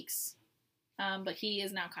 for weeks. But he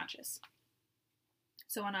is now conscious.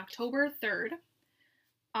 So on October 3rd,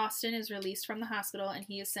 Austin is released from the hospital and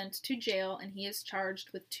he is sent to jail and he is charged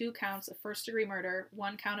with 2 counts of first-degree murder,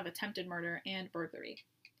 1 count of attempted murder, and burglary.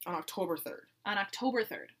 On October 3rd? On October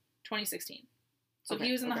 3rd, 2016. So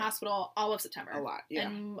he was in the hospital all of September. A lot, yeah.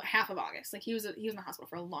 And half of August. Like, he was in the hospital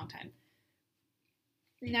for a long time.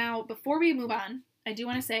 Now, before we move on, I do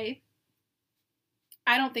want to say,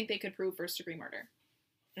 I don't think they could prove first-degree murder.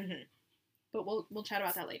 Mm-hmm. But we'll chat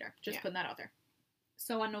about that later. Just putting that out there.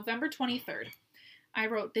 So on November 23rd, I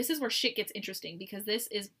wrote, this is where shit gets interesting, because this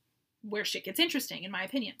is where shit gets interesting, in my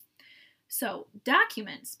opinion. So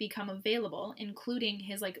documents become available, including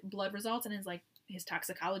his, like, blood results and his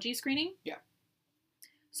toxicology screening. Yeah.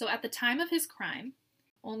 So at the time of his crime,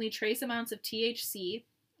 only trace amounts of THC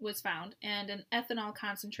was found, and an ethanol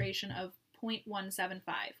concentration of 0.175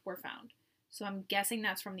 were found. So I'm guessing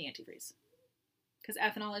that's from the antifreeze. Because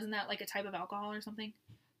ethanol, isn't that, like, a type of alcohol or something?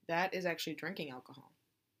 That is actually drinking alcohol.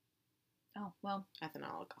 Oh, well.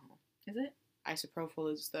 Ethanol alcohol. Is it?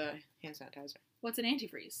 Isopropyl is the hand sanitizer. What's an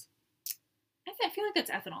antifreeze? I feel like that's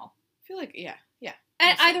ethanol. I feel like, yeah.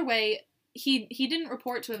 Either way, he didn't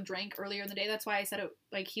report to have drank earlier in the day. That's why I said it,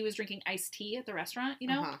 like, he was drinking iced tea at the restaurant, you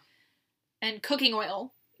know? Uh-huh. And cooking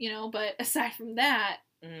oil, you know? But aside from that,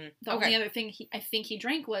 the only other thing I think he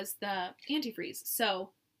drank was the antifreeze.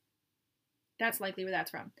 So, that's likely where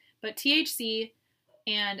that's from. But THC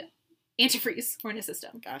and antifreeze were in his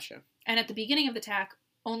system. Gotcha. And at the beginning of the attack,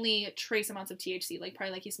 only trace amounts of THC, like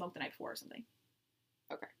probably like he smoked the night before or something.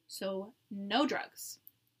 Okay. So, no drugs,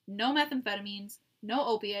 no methamphetamines, no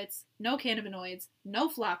opiates, no cannabinoids, no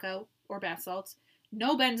Flacco or bath salts,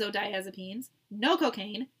 no benzodiazepines, no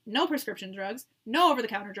cocaine, no prescription drugs, no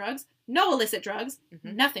over-the-counter drugs, no illicit drugs,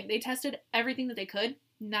 nothing. They tested everything that they could,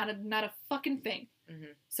 not a fucking thing.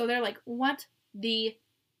 Mm-hmm. So they're like, what the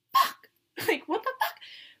fuck? Like, what the fuck?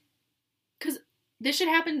 Because this should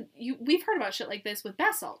happen. We've heard about shit like this with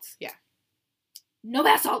bath salts. Yeah. No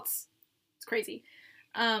bath salts. It's crazy.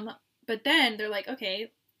 But then they're like,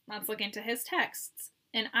 okay, let's look into his texts.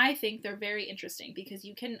 And I think they're very interesting because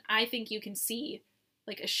I think you can see,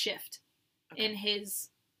 like, a shift in his,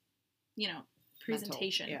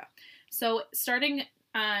 presentation. Mental, yeah. So starting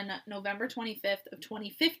on November 25th of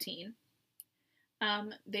 2015,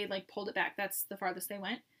 they, like, pulled it back. That's the farthest they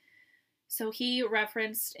went. So he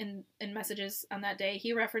referenced, in messages on that day,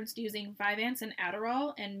 he referenced using Vyvanse and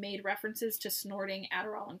Adderall and made references to snorting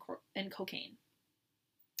Adderall and cocaine.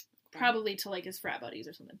 Probably to, like, his frat buddies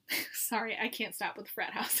or something. Sorry, I can't stop with the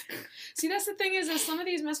frat house. See, that's the thing is that some of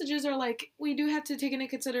these messages are, like, we do have to take into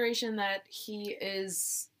consideration that he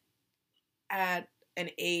is at an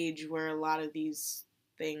age where a lot of these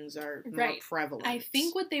things are more prevalent. I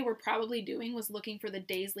think what they were probably doing was looking for the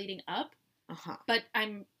days leading up. Uh-huh. But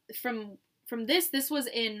I'm from this was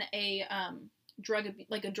in a drug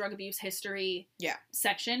abuse history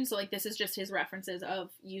section. So, like, this is just his references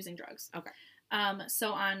of using drugs. Okay.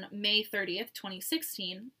 So on May 30th,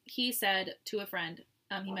 2016, he said to a friend,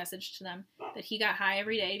 he messaged to them that he got high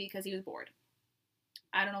every day because he was bored.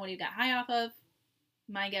 I don't know what he got high off of.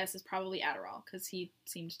 My guess is probably Adderall, because he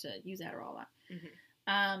seemed to use Adderall a lot.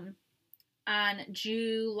 Mm-hmm. On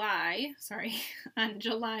July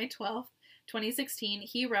 12th, 2016,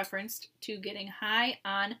 he referenced to getting high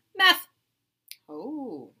on meth.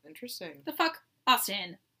 Oh, interesting. The fuck?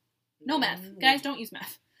 Austin. No meth. Guys, don't use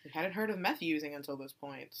meth. We hadn't heard of meth using until this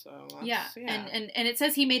point, so yeah. And it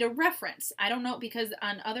says he made a reference. I don't know, because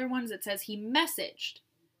on other ones it says he messaged.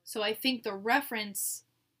 So I think the reference,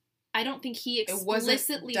 I don't think he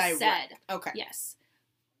explicitly said. Okay. Yes.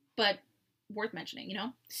 But worth mentioning, you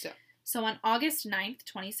know? So on August 9th,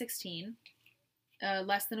 2016,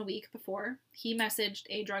 less than a week before, he messaged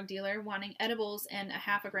a drug dealer wanting edibles and a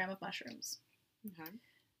half a gram of mushrooms. Okay.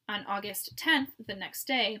 On August 10th, the next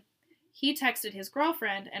day, he texted his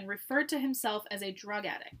girlfriend and referred to himself as a drug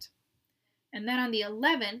addict. And then on the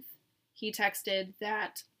 11th, he texted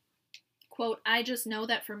that, quote, I just know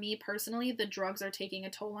that for me personally, the drugs are taking a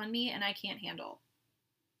toll on me and I can't handle.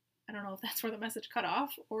 I don't know if that's where the message cut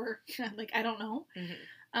off or, like, I don't know.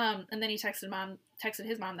 Mm-hmm. And then he texted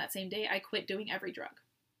his mom that same day, I quit doing every drug.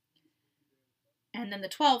 And then the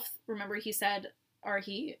 12th, remember he said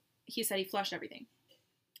he flushed everything.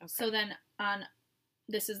 Okay. So then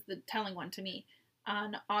this is the telling one to me.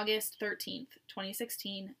 On August 13th,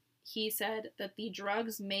 2016, he said that the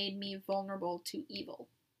drugs made me vulnerable to evil.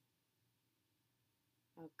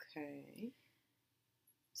 Okay.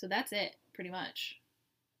 So that's it, pretty much.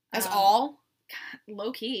 That's all?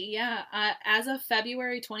 Low key, yeah. As of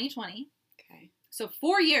February 2020. Okay. So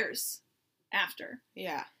 4 years after.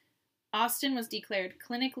 Yeah. Austin was declared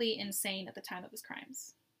clinically insane at the time of his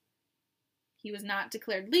crimes. He was not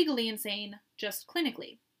declared legally insane, just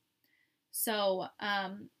clinically. So,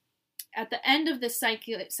 at the end of this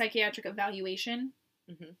psychiatric evaluation,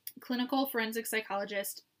 mm-hmm. clinical forensic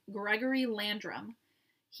psychologist Gregory Landrum,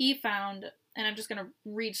 he found, and I'm just going to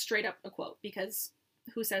read straight up a quote, because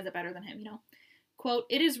who says it better than him, you know? Quote,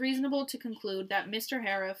 it is reasonable to conclude that Mr.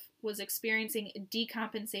 Harrouff was experiencing a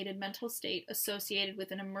decompensated mental state associated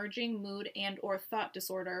with an emerging mood and or thought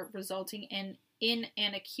disorder resulting in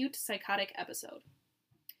an acute psychotic episode.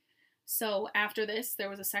 So after this, there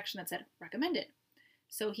was a section that said recommended.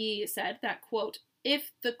 So he said that, quote,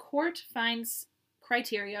 if the court finds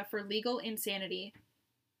criteria for legal insanity,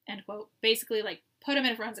 end quote, basically, like, put him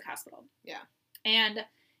in a forensic hospital. Yeah. And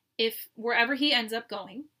if wherever he ends up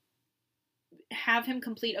going, have him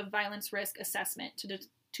complete a violence risk assessment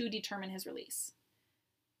to determine his release.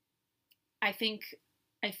 I think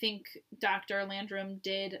Dr. Landrum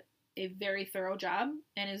did a very thorough job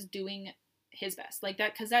and is doing his best. Like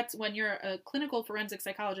that, because that's when you're a clinical forensic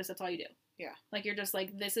psychologist, that's all you do. Yeah. Like, you're just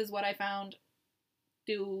like, this is what I found.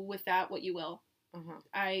 Do with that what you will. Uh-huh.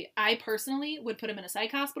 I personally would put him in a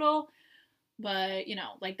psych hospital, but, you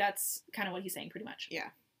know, like, that's kind of what he's saying pretty much. Yeah.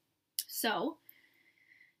 So,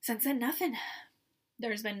 since then, nothing.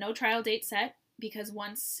 There's been no trial date set, because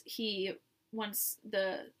once the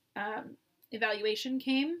evaluation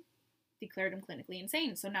came, declared him clinically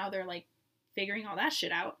insane. So now they're, like, figuring all that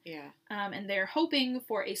shit out. Yeah. And they're hoping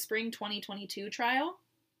for a spring 2022 trial.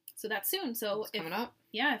 So that's soon. So it's coming up.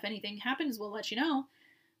 Yeah, if anything happens, we'll let you know.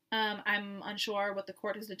 I'm unsure what the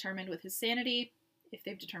court has determined with his sanity, if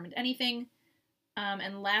they've determined anything.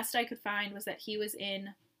 And last I could find was that he was in,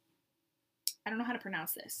 I don't know how to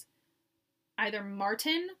pronounce this, either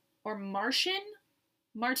Martin or Martian,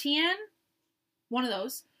 one of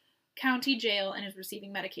those, county jail, and is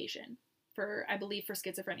receiving medication for, I believe, for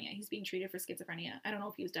schizophrenia. He's being treated for schizophrenia. I don't know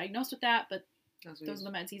if he was diagnosed with that, but those are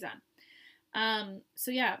the meds he's on.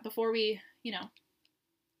 So yeah, before we, you know,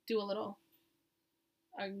 do a little,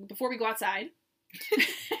 before we go outside.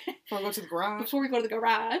 Before we go to the garage. Before we go to the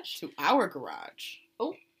garage. To our garage.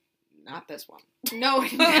 Oh. Not this one. No,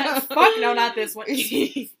 fuck no, not this one.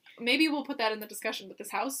 Maybe we'll put that in the discussion, but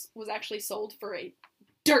this house was actually sold for a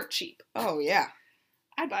dirt cheap. Oh, yeah.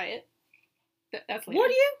 I'd buy it. That's later.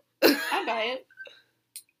 Would you? I'd buy it.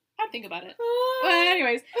 I'd think about it. Well,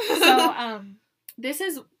 anyways, so this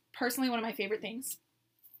is personally one of my favorite things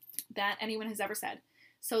that anyone has ever said.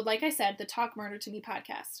 So, like I said, the Talk Murder to Me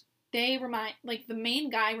podcast. They remind, like, the main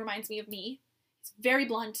guy reminds me of me. He's very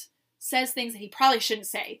blunt, says things that he probably shouldn't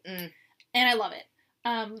say, and I love it.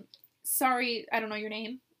 Sorry, I don't know your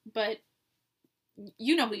name, but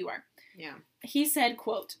you know who you are. Yeah. He said,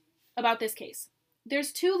 quote, about this case.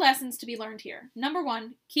 There's 2 lessons to be learned here. Number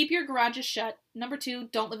 1, keep your garages shut. Number 2,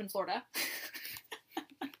 don't live in Florida.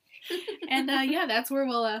 And yeah, that's where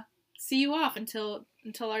we'll see you off until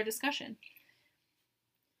our discussion.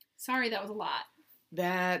 Sorry, that was a lot.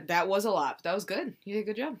 That was a lot. But that was good. You did a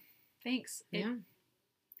good job. Thanks. Yeah.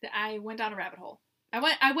 I went down a rabbit hole.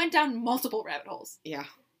 I went down multiple rabbit holes. Yeah.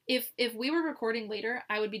 If we were recording later,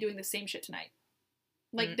 I would be doing the same shit tonight.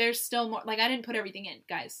 Like, there's still more. Like, I didn't put everything in,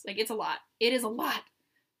 guys. Like, it's a lot. It is a lot.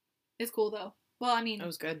 It's cool, though. Well, I mean, that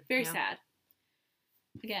was good. Very sad.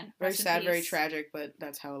 Again, very sad, very tragic, but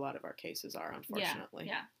that's how a lot of our cases are, unfortunately.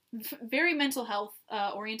 Yeah. Very mental health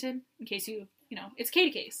oriented, in case you know, it's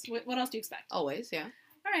case to case. What else do you expect? Always, yeah.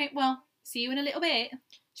 All right, well, see you in a little bit.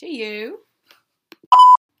 See you.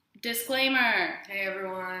 Disclaimer. Hey,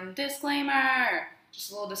 everyone. Disclaimer.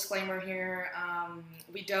 Just a little disclaimer here.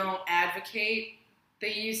 We don't advocate the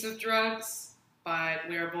use of drugs, but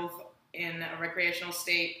we are both in a recreational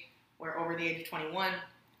state. We're over the age of 21.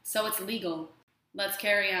 So it's legal. Let's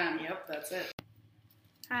carry on. Yep, that's it.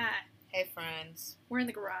 Hi. Hey, friends. We're in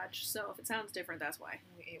the garage, so if it sounds different, that's why.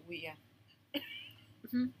 Yeah.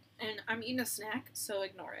 And I'm eating a snack, so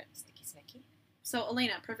ignore it. Snicky. So,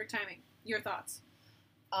 Elena, perfect timing. Your thoughts?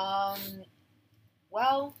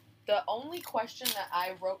 Well, the only question that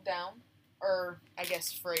I wrote down, or I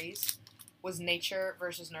guess phrase, was nature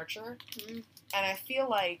versus nurture. Mm-hmm. And I feel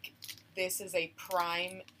like this is a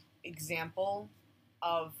prime example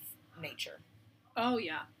of nature. Oh,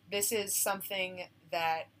 yeah. This is something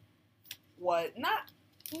that was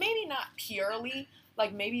maybe not purely,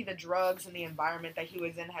 like maybe the drugs and the environment that he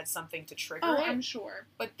was in had something to trigger it. I'm sure.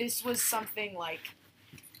 But this was something, like,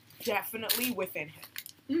 definitely within him.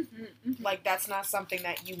 Mm-hmm, mm-hmm. Like, that's not something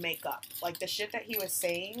that you make up. Like, the shit that he was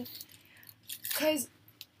saying, because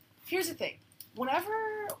here's the thing.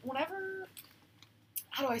 Whenever,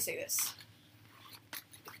 how do I say this?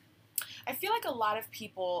 I feel like a lot of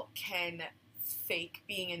people can fake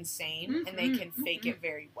being insane, and they can fake it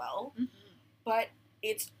very well, but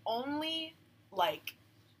it's only, like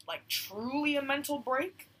truly a mental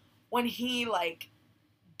break when he, like,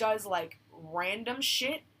 does, like, random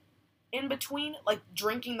shit in between. Like,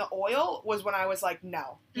 drinking the oil was when I was like,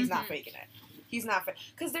 no, he's not faking it. He's not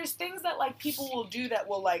because there's things that, like, people will do that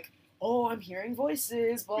will, like, oh, I'm hearing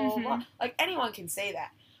voices, blah, blah, blah. Like, anyone can say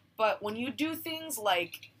that. But when you do things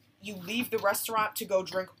like you leave the restaurant to go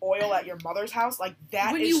drink oil at your mother's house, like,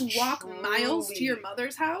 that when is you walk miles to your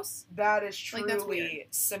mother's house? That is truly, like, that's weird.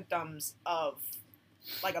 Symptoms of,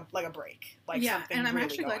 like a break. Like, yeah, something and I'm really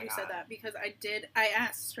actually glad you on. said that, because I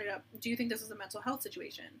asked straight up, do you think this is a mental health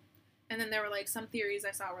situation? And then there were, like, some theories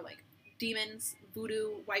I saw were, like, demons,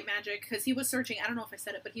 voodoo, white magic, because he was searching, I don't know if I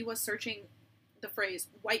said it, but he was searching the phrase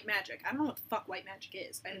white magic. I don't know what the fuck white magic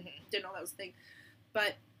is. I didn't know that was a thing.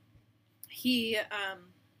 But he,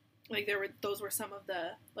 like, those were some of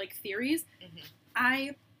the, like, theories.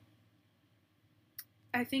 I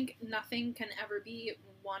think nothing can ever be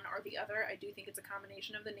one or the other. I do think it's a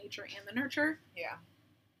combination of the nature and the nurture. Yeah.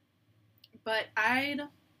 But I'd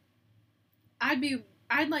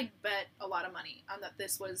like bet a lot of money on that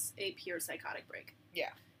this was a pure psychotic break. Yeah.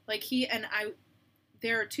 Like,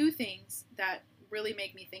 there are 2 things that really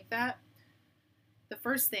make me think that. The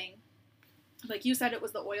first thing, like you said, it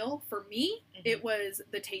was the oil. For me, it was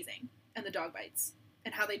the tasing and the dog bites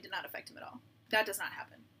and how they did not affect him at all. That does not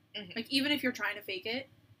happen. Like, even if you're trying to fake it,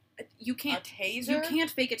 you can't. A taser? You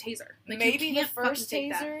can't fake a taser. Like, maybe the first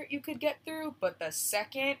taser you could get through, but the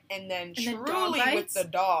second, and then truly with the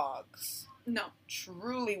dogs. No.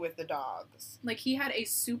 Truly with the dogs. Like, he had a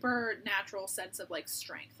supernatural sense of, like,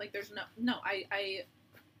 strength. Like, there's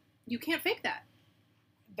you can't fake that.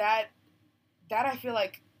 That I feel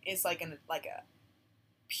like is like a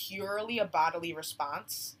purely a bodily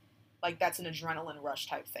response. Like, that's an adrenaline rush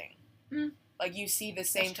type thing. Like, you see the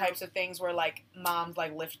same types of things where, like, moms,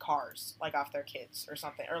 like, lift cars, like, off their kids or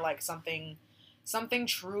something. Or, like, something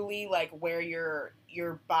truly, like, where your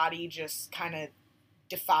body just kind of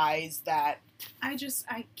defies that. I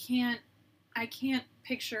can't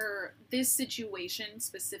picture this situation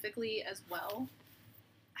specifically as well.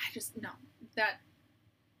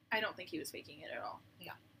 I don't think he was faking it at all.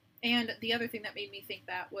 No. And the other thing that made me think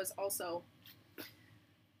that was also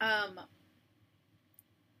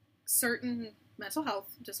certain mental health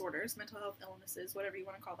disorders, mental health illnesses, whatever you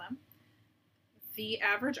want to call them, the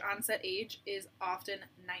average onset age is often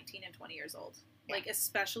 19 and 20 years old. Yeah. Like,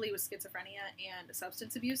 especially with schizophrenia and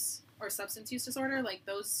substance abuse or substance use disorder, like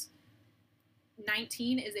those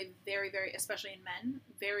 19 is a very, very, especially in men,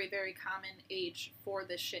 very, very common age for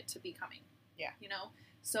this shit to be coming. Yeah. You know?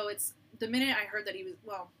 So it's, the minute I heard that he was,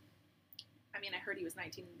 well, I mean, I heard he was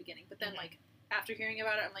 19 in the beginning, but then, like, after hearing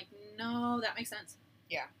about it, I'm like, no, that makes sense.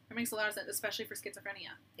 Yeah. That makes a lot of sense, especially for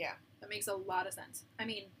schizophrenia. Yeah. That makes a lot of sense. I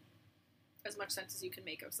mean, as much sense as you can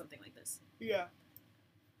make of something like this. Yeah.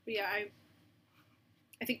 But yeah,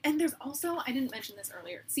 I think, and there's also, I didn't mention this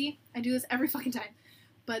earlier. See, I do this every fucking time.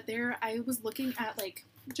 But I was looking at, like,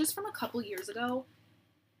 just from a couple years ago,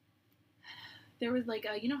 there was, like,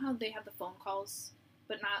 you know how they have the phone calls,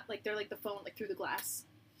 but not, like, they're, like, the phone, like, through the glass,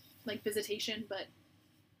 like, visitation, but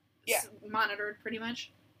monitored, pretty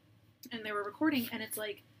much. And they were recording, and it's,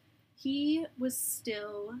 like, he was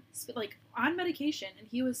still, like, on medication, and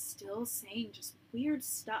he was still saying just weird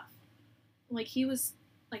stuff. Like, he was,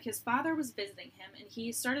 like, his father was visiting him, and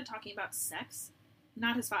he started talking about sex.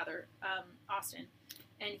 Not his father, Austin.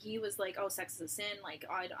 And he was like, oh, sex is a sin. Like,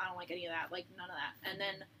 oh, I don't like any of that. Like, none of that. And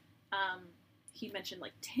then he mentioned,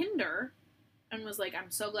 like, Tinder and was like,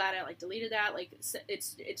 I'm so glad I, like, deleted that. Like,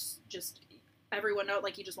 it's just, everyone know,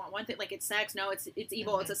 like, you just want one thing. Like, it's sex. No, it's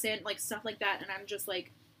evil. It's a sin. Like, stuff like that. And I'm just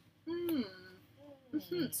like,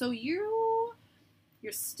 So you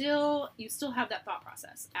still have that thought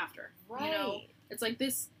process after. Right. You know? It's like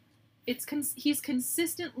this, he's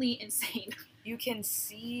consistently insane. You can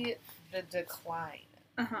see the decline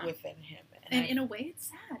within him. And in a way, it's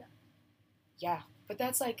sad. Yeah. But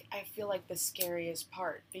that's, like, I feel like the scariest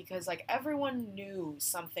part. Because, like, everyone knew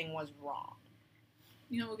something was wrong.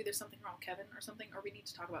 You know, maybe there's something wrong with Kevin or something. Or we need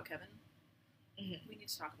to talk about Kevin. Mm-hmm. We need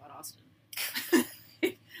to talk about Austin.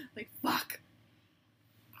 Like, fuck.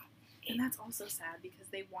 And that's also sad because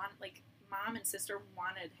they want, like, mom and sister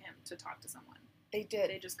wanted him to talk to someone. They did.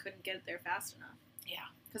 They just couldn't get it there fast enough. Yeah.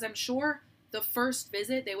 Because I'm sure the first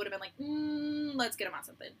visit, they would have been like, let's get him on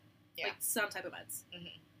something. Yeah. Like, some type of meds.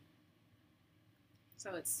 Mm-hmm.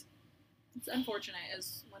 So it's unfortunate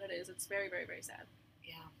is what it is. It's very, very, very sad.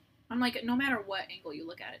 Yeah. I'm like, no matter what angle you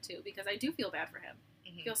look at it, too, because I do feel bad for him.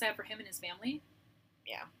 Mm-hmm. I feel sad for him and his family.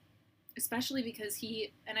 Yeah. Especially because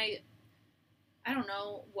I don't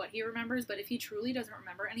know what he remembers, but if he truly doesn't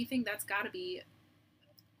remember anything, that's got to be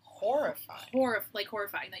horrifying.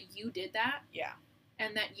 Horrifying that you did that. Yeah.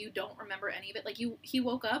 And that you don't remember any of it. Like, he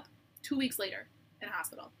woke up 2 weeks later in a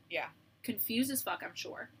hospital. Yeah. Confused as fuck, I'm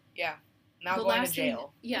sure. Yeah. Now going to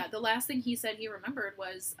jail. The last thing he said he remembered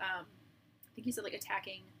was, I think he said, like,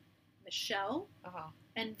 attacking Michelle. Uh-huh.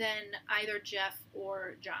 And then either Jeff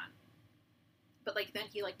or John. But, like, then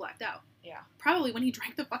he, like, blacked out. Yeah. Probably when he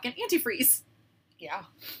drank the fucking antifreeze. Yeah.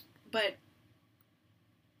 But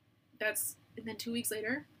and then 2 weeks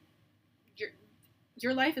later,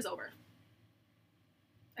 your life is over.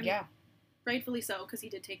 I mean, rightfully so, because he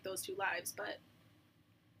did take those 2 lives, but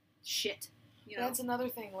shit. You know? That's another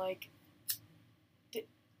thing, like,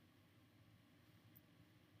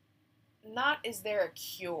 not is there a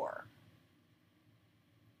cure,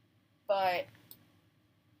 but,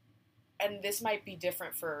 and this might be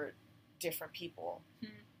different for different people,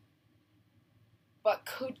 but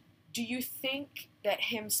do you think that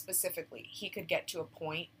him specifically, he could get to a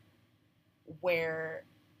point where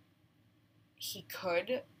he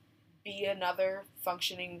could be another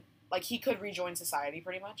functioning, like, he could rejoin society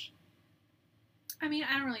pretty much? I mean,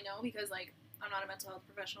 I don't really know because, like, I'm not a mental health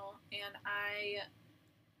professional and I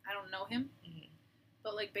don't know him. Mm-hmm.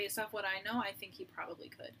 But, like, based off what I know, I think he probably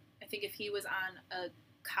could. I think if he was on a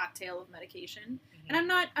cocktail of medication, and I'm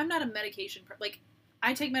not a medication, like,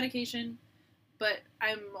 I take medication, but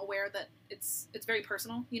I'm aware that it's very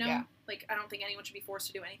personal, you know? Yeah. Like, I don't think anyone should be forced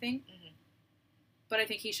to do anything. Mm-hmm. But I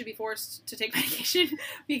think he should be forced to take medication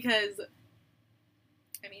because,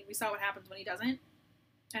 I mean, we saw what happens when he doesn't.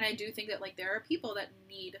 And I do think that, like, there are people that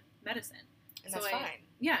need medicine. And that's fine.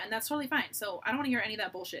 Yeah, and that's totally fine. So I don't want to hear any of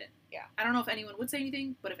that bullshit. Yeah. I don't know if anyone would say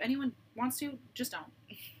anything, but if anyone wants to, just don't.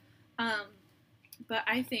 But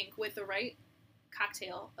I think with the right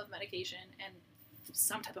cocktail of medication and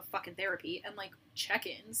some type of fucking therapy and, like,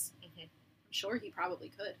 check-ins, I'm sure he probably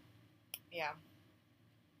could. Yeah.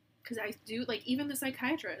 Because I do, like, even the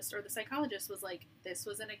psychiatrist or the psychologist was like, this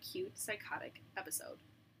was an acute psychotic episode.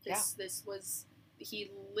 This was,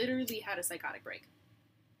 he literally had a psychotic break.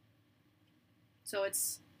 So I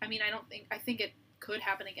think it could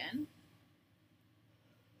happen again.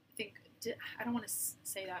 I think I don't want to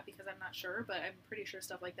say that because I'm not sure, but I'm pretty sure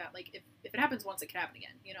stuff like that, like, if it happens once, it can happen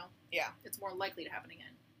again, you know? Yeah. It's more likely to happen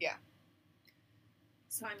again. Yeah.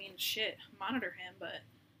 So, I mean, shit, monitor him, but...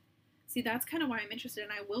 See, that's kind of why I'm interested,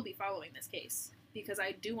 and I will be following this case, because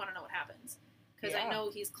I do want to know what happens. Because I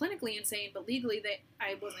know he's clinically insane, but legally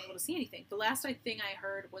I wasn't able to see anything. The last thing I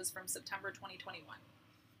heard was from September 2021.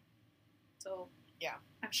 So, yeah.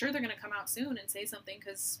 I'm sure they're going to come out soon and say something,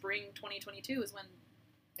 because spring 2022 is when...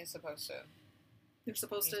 They're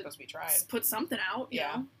supposed to be tried. Put something out, you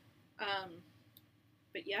know?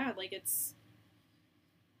 But yeah, like, it's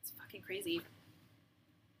fucking crazy.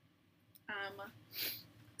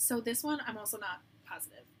 So this one, I'm also not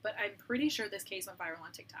positive, but I'm pretty sure this case went viral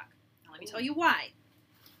on TikTok. Now, let me tell you why.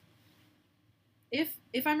 If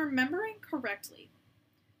I'm remembering correctly,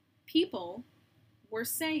 people were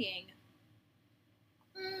saying,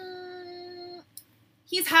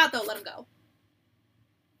 he's hot though, let him go.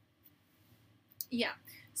 Yeah.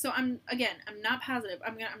 So I'm not positive.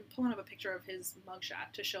 I'm pulling up a picture of his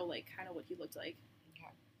mugshot to show, like, kind of what he looked like.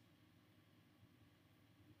 Okay.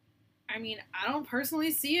 I mean, I don't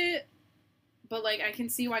personally see it, but, like, I can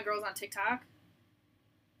see why girls on TikTok.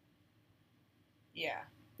 Yeah.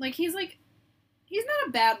 Like, he's not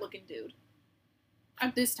a bad-looking dude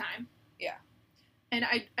at this time. Yeah. And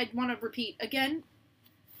I want to repeat, again,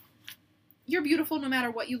 you're beautiful no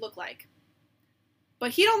matter what you look like.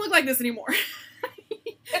 But he don't look like this anymore.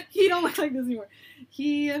 He don't look like this anymore.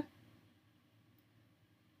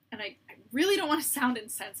 And I really don't want to sound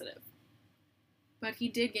insensitive, but he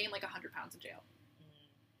did gain, like, 100 pounds in jail.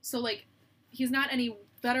 So, like, he's not any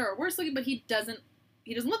better or worse looking, but he doesn't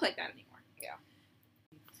look like that anymore. Yeah.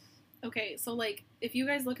 Okay, so, like, if you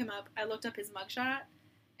guys look him up, I looked up his mugshot,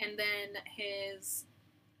 and then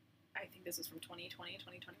I think this was from 2020,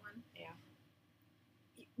 2021. Yeah.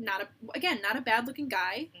 Not a bad looking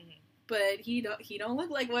guy, but he don't look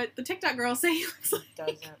like what the TikTok girls say he looks like.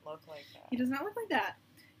 Doesn't look like that. He does not look like that.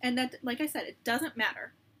 And that, like I said, it doesn't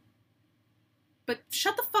matter. But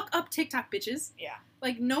shut the fuck up, TikTok bitches. Yeah.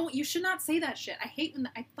 Like, no, you should not say that shit. I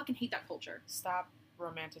fucking hate that culture. Stop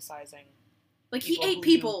romanticizing. Like, he ate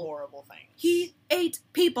people. Do horrible things. He ate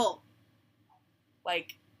people.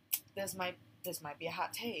 Like, this might be a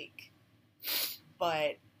hot take,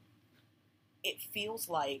 but it feels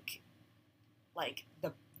like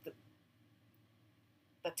the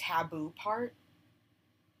taboo part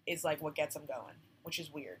is, like, what gets him going, which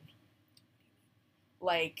is weird.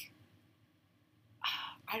 Like,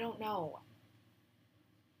 I don't know.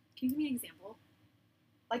 Can you give me an example?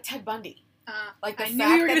 Like Ted Bundy. Like, the fact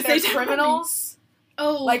that they're criminals,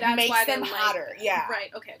 like, that's makes why them hotter. Yeah.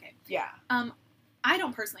 Right, okay. Yeah. I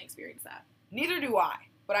don't personally experience that. Neither do I,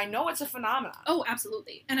 but I know it's a phenomenon. Oh,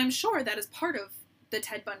 absolutely. And I'm sure that is part of the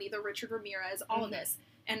Ted Bundy, the Richard Ramirez, all of this.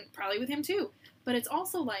 And probably with him, too. But it's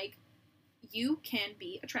also, like, you can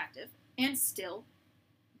be attractive and still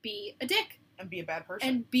be a dick. And be a bad person.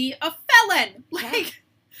 And be a felon. Yeah.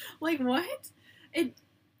 Like, what?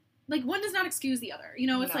 Like, one does not excuse the other. You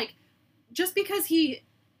know, it's like, just because he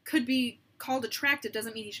could be called attractive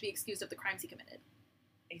doesn't mean he should be excused of the crimes he committed.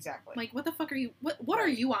 Exactly. Like, what the fuck are you... What are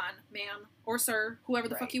you on, ma'am? Or sir? Whoever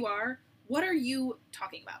the fuck you are. What are you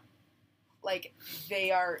talking about? Like,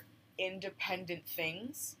 they are independent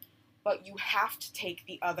things, but you have to take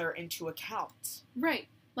the other into account. Right.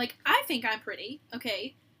 Like, I think I'm pretty,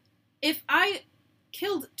 okay? If I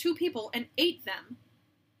killed 2 people and ate them,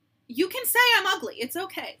 you can say I'm ugly. It's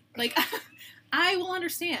okay. Like, I will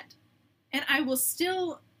understand. And I will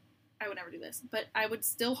still... I would never do this, but I would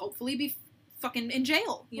still hopefully be fucking in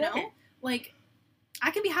jail, you know? Like, I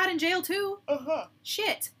can be hot in jail, too.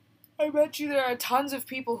 Shit. I bet you there are tons of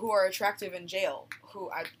people who are attractive in jail who...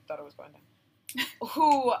 I thought it was going down.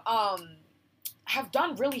 Who, have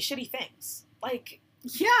done really shitty things. Like...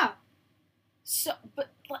 Yeah. So, but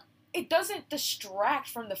it doesn't distract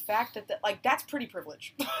from the fact that, like, that's pretty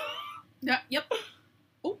privilege. Yeah, yep.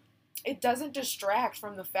 Oh. It doesn't distract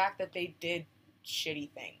from the fact that they did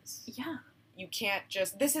shitty things. Yeah. You can't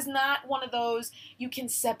just... This is not one of those, you can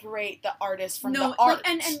separate the artist from the art.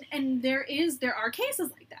 Like, and there are cases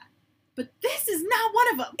like that. But this is not one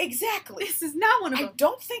of them. Exactly. This is not one of them. I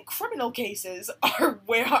don't think criminal cases are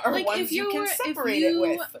like, ones you can separate it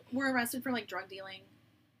with. If you were arrested for, like, drug dealing...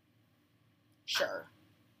 Sure.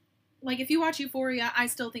 Like, if you watch Euphoria, I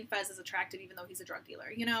still think Fez is attractive even though he's a drug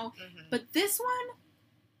dealer, you know? But this one...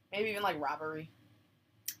 Maybe even, like, robbery.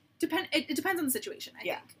 It depends on the situation, I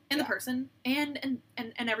think. And the person. And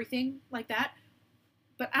everything like that.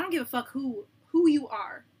 But I don't give a fuck who you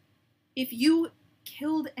are. If you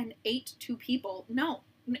killed and ate 2 people, no.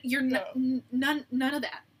 You're none of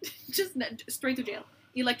that. Just straight to jail.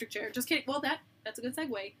 Electric chair. Just kidding. Well, that's a good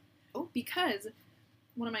segue. Ooh. Because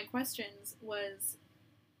one of my questions was,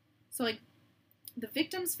 so, like, the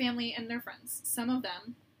victim's family and their friends, some of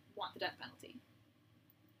them want the death penalty.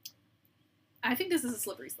 I think this is a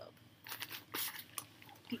slippery slope.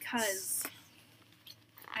 Because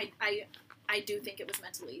I do think it was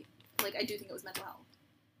mentally, like, I do think it was mental health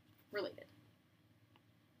related.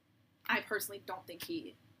 I personally don't think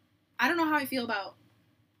I don't know how I feel about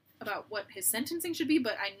what his sentencing should be,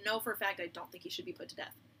 but I know for a fact I don't think he should be put to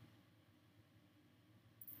death.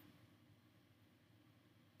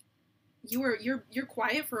 You're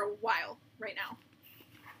quiet for a while right now.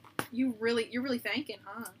 You're really thinking,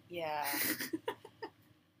 huh? Yeah.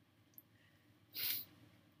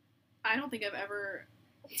 I don't think I've ever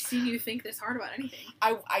seen you think this hard about anything.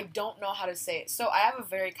 I don't know how to say it. So I have a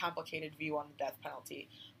very complicated view on the death penalty,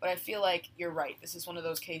 but I feel like you're right. This is one of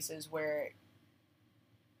those cases where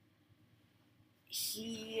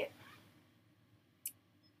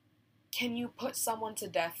can you put someone to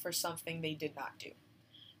death for something they did not do?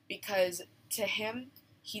 Because to him,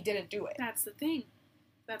 he didn't do it. That's the thing.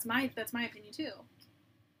 That's my opinion too.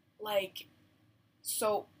 Like,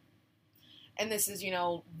 so, and this is,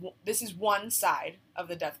 this is one side of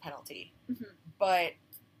the death penalty. Mm-hmm. But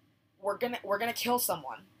we're gonna kill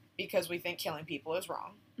someone because we think killing people is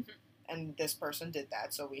wrong. Mm-hmm. And this person did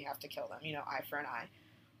that, so we have to kill them, eye for an eye.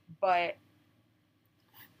 But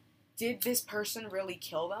did this person really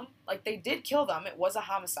kill them? Like, they did kill them. It was a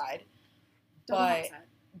homicide. Double homicide.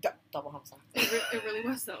 Double homicide. It really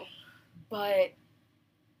was, though. But,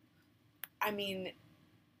 I mean,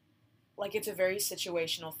 like, it's a very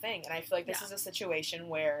situational thing. And I feel like this is a situation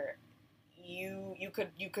where you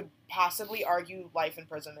could possibly argue life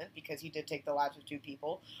imprisonment because he did take the lives of two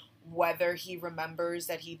people. Whether he remembers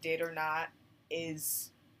that he did or not is,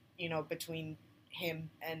 between him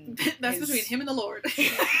and that's between him and the Lord.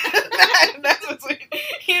 that's between,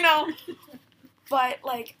 But,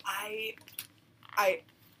 like,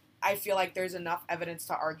 I feel like there's enough evidence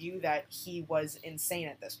to argue that he was insane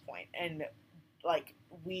at this point. And, like,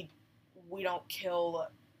 we don't kill,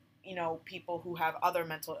 people who have other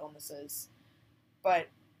mental illnesses. But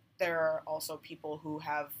there are also people who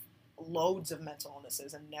have loads of mental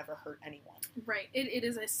illnesses and never hurt anyone. Right. It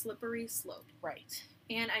is a slippery slope. Right.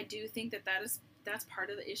 And I do think that's part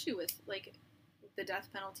of the issue with, like, the death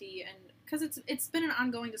penalty, and because it's been an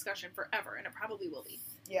ongoing discussion forever, and it probably will be.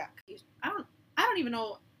 Yeah. I don't even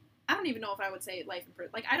know if I would say life in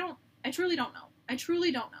prison. Like, I truly don't know.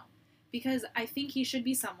 Because I think he should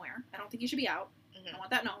be somewhere. I don't think he should be out. Mm-hmm. I want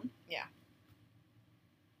that known. Yeah.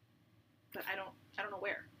 But I don't know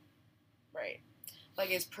where. Right. Like,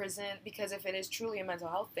 is prison, because if it is truly a mental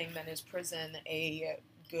health thing, then is prison a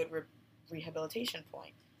good rehabilitation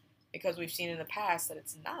point? Because we've seen in the past that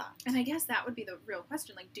it's not. And I guess that would be the real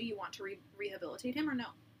question. Like, do you want to rehabilitate him or no?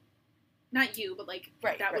 Not you, but, like,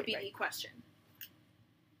 that would be the question.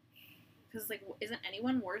 Because, like, isn't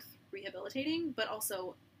anyone worth rehabilitating? But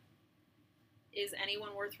also, is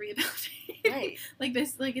anyone worth rehabilitating? Right. Like,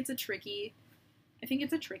 this, like, I think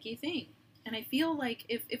it's a tricky thing. And I feel like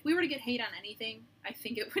if we were to get hate on anything, I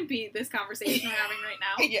think it would be this conversation we're having right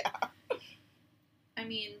now. Yeah. I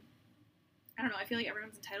mean, I don't know. I feel like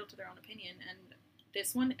everyone's entitled to their own opinion. And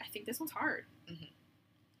I think this one's hard. Mm-hmm.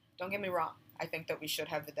 Don't get me wrong. I think that we should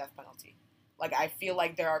have the death penalty. Like, I feel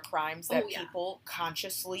like there are crimes that people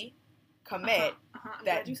consciously commit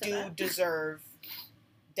that do deserve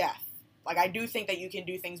death. Like, I do think that you can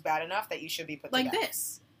do things bad enough that you should be put to death. Like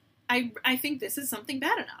this. I think this is something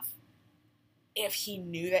bad enough. If he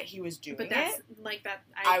knew that he was doing it, like that,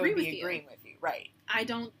 I agree with you. I would be agreeing with you, right? I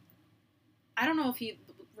don't know if he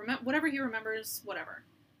whatever he remembers, whatever.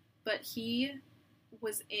 But he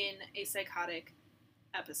was in a psychotic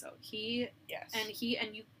episode.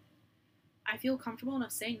 I feel comfortable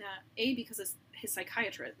enough saying that, because his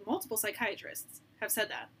psychiatrist, multiple psychiatrists have said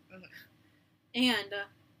that, and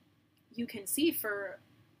you can see for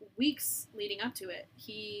weeks leading up to it,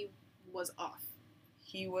 he was off.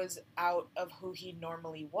 He was out of who he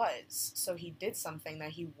normally was, so he did something that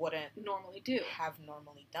he wouldn't normally have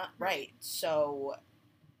normally done. Right. So,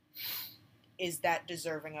 is that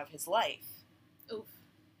deserving of his life? Oof.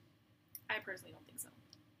 I personally don't think so.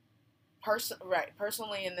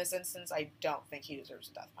 Personally, in this instance, I don't think he deserves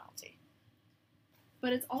a death penalty.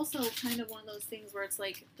 But it's also kind of one of those things where it's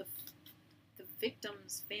like the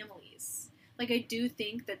victims' families. Like, I do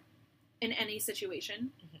think that in any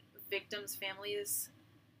situation, victims' families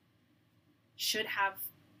should have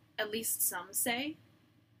at least some say.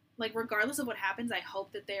 Like, regardless of what happens, I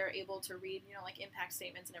hope that they're able to read, like, impact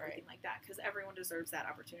statements and everything like that, because everyone deserves that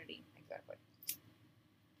opportunity. Exactly.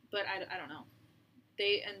 But I don't know.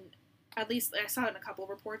 and at least I saw it in a couple of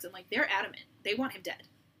reports, and, like, they're adamant. They want him dead.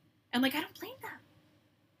 And, like, I don't blame them.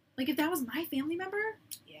 Like, if that was my family member,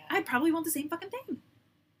 I'd probably want the same fucking thing.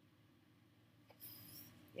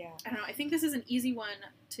 Yeah. I don't know. I think this is an easy one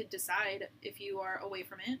to decide if you are away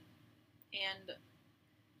from it. And,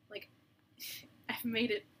 like, I've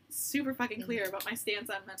made it super fucking clear about my stance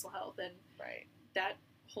on mental health and that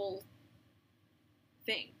whole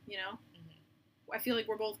thing, you know? I feel like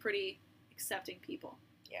we're both pretty accepting people.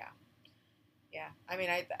 Yeah. Yeah. I mean,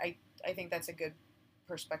 I think that's a good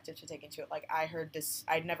perspective to take into it. Like,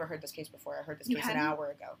 I'd never heard this case before. I heard this case an hour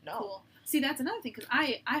ago. No. Cool. See, that's another thing, because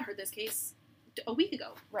I heard this case a week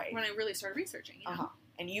ago. Right. When I really started researching, you know?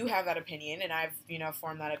 And you have that opinion, and I've,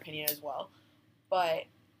 formed that opinion as well. But,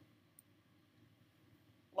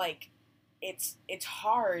 like, it's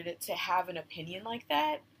hard to have an opinion like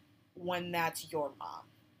that when that's your mom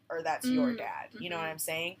or that's your dad. You know what I'm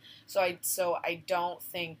saying? So I don't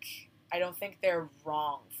think they're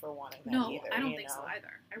wrong for wanting that either. No, I don't think so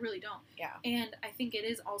either. I really don't. Yeah. And I think it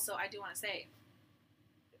is also, I do want to say,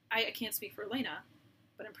 I can't speak for Elena,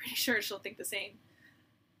 but I'm pretty sure she'll think the same.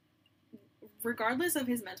 Regardless of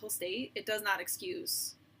his mental state, it does not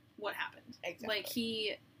excuse what happened. Exactly. Like,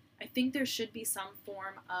 I think there should be some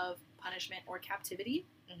form of punishment or captivity.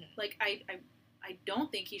 Like, I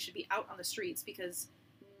don't think he should be out on the streets, because,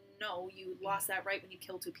 no, you lost that right when you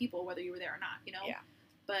killed 2 people, whether you were there or not, you know? Yeah.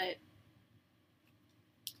 But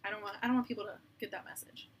I don't want people to get that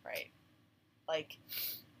message. Right. Like,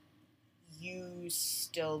 you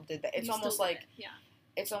still did that. It's almost like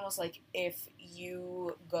it's almost like if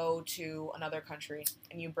you go to another country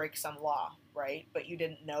and you break some law, right? But you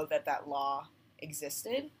didn't know that law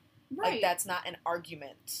existed. Right. Like, that's not an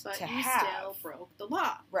argument but to you have. Still broke the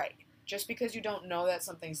law. Right. Just because you don't know that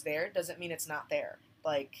something's there doesn't mean it's not there.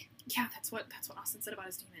 Like, yeah, that's what Austin said about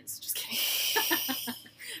his demons. Just kidding.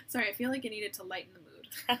 Sorry, I feel like I needed to lighten the mood.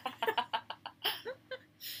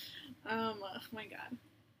 Oh my god.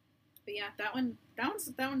 But yeah, that one's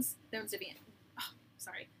deviant. Oh,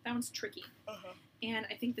 sorry, that one's tricky. And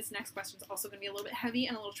I think this next question is also going to be a little bit heavy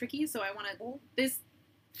and a little tricky. So I want to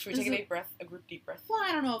Should we take a group deep breath? Well,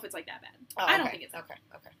 I don't know if it's like that bad. Oh, I don't think it's okay.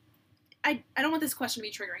 I don't want this question to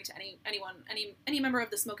be triggering to anyone, any member of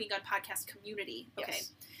the Smoking Gun podcast community. Okay.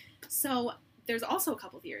 Yes. So there's also a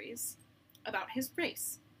couple theories about his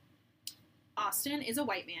race. Austin is a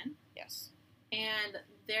white man. Yes. And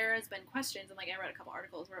there has been questions, and, like, I read a couple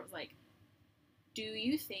articles where it was like, do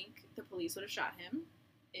you think the police would have shot him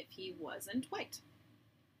if he wasn't white?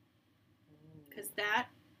 Because that,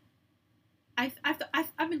 I've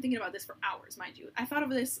been thinking about this for hours, mind you. I thought of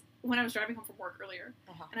this when I was driving home from work earlier,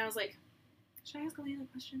 and I was like, should I ask Elena a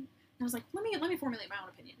question? And I was like, let me formulate my own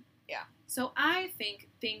opinion. Yeah. So I think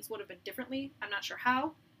things would have been differently. I'm not sure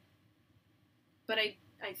how, but I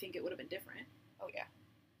think it would have been different. Oh yeah.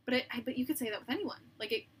 But you could say that with anyone.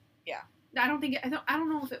 Like, it. Yeah. I don't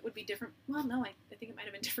know if it would be different. Well, no, I think it might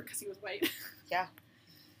have been different because he was white. Yeah.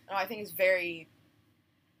 No, I think it's very.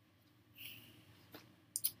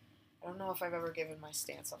 I don't know if I've ever given my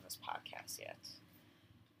stance on this podcast yet,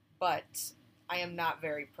 but I am not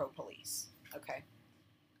very pro-police. Okay.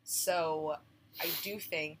 So I do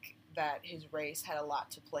think that his race had a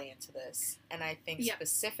lot to play into this, and I think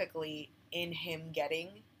specifically in him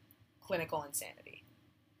getting clinical insanity.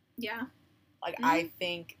 Yeah. Like, I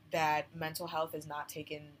think that mental health is not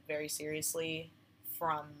taken very seriously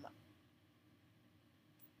from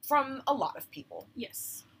a lot of people.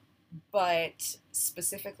 Yes. But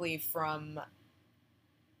specifically from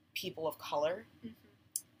people of color,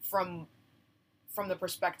 from the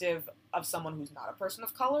perspective of someone who's not a person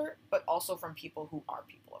of color, but also from people who are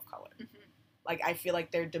people of color. Like, I feel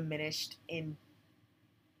like they're diminished in,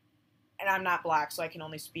 and I'm not black, so I can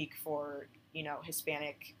only speak for,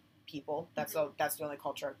 Hispanic people. That's the only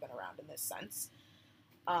culture I've been around in this sense.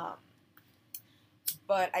 But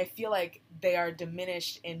I feel like they are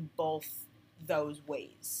diminished in both those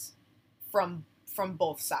ways from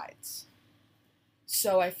both sides.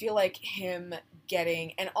 So I feel like him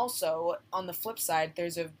getting, and also on the flip side,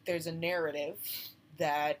 there's a narrative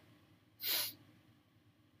that,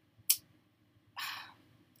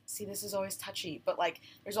 see, this is always touchy, but, like,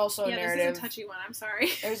 there's also a narrative. This is a touchy one. I'm sorry.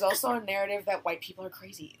 There's also a narrative that white people are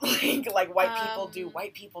crazy. like white people do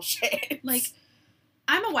white people shit. Like,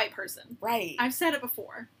 I'm a white person. Right. I've said it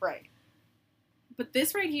before. Right. But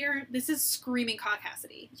this right here, this is screaming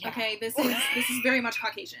caucasity. Yeah. Okay? This is very much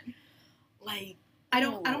Caucasian. Like, I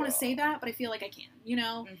don't want to say that, but I feel like I can.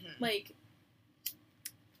 Like,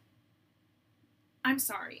 I'm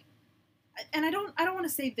sorry. And I don't want to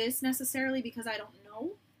say this necessarily because I don't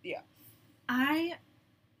know. Yeah. I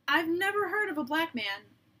I've never heard of a black man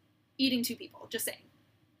eating 2 people. Just saying.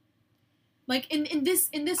 Like, in this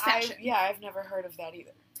fashion. I've never heard of that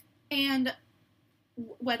either. And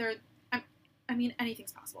whether, I mean,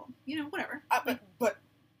 anything's possible. You know, whatever. But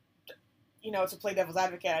you know, to play devil's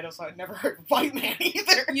advocate, I've never heard of a white man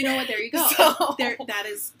either. You know what? There you go. So, there's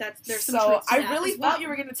some truth to I that really as well. thought you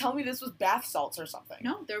were going to tell me this was bath salts or something.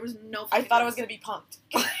 No, there was no. I thought I was going to be punked.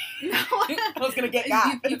 No, I was going to get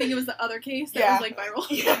got. You think it was the other case that was like viral?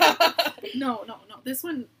 Yeah. No. This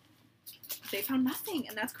one, they found nothing,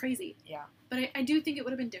 and that's crazy. Yeah. But I do think it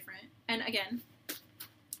would have been different. And again,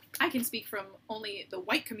 I can speak from only the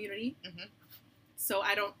white community, so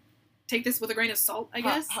I don't take this with a grain of salt, I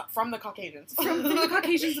guess. From the Caucasians. From the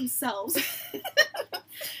Caucasians themselves.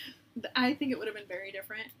 I think it would have been very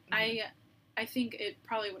different. I think it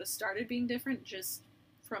probably would have started being different just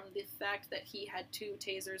from the fact that he had 2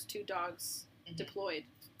 tasers, 2 dogs deployed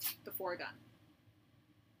before a gun.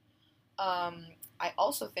 I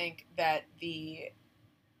also think that the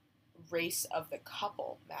race of the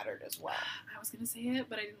couple mattered as well. I was going to say it,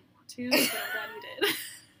 but I didn't want to, but I'm glad you did.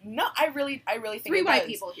 No, I really think 3 it white does.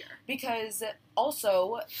 people here. Because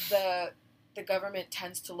also the government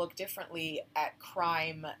tends to look differently at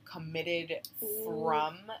crime committed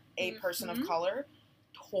from a person of color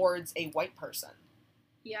towards a white person.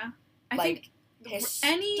 Yeah. I think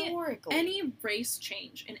historically any race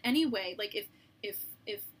change in any way, like if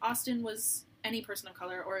Austin was any person of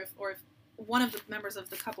color, or if one of the members of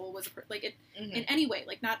the couple was in any way,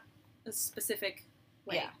 like not a specific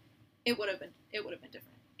way, it would have been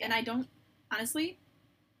different. Yeah. And I don't honestly,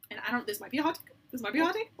 this might be a hot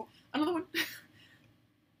take. Another one.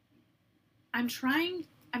 I'm trying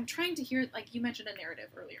to hear, like you mentioned a narrative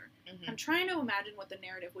earlier. I'm trying to imagine what the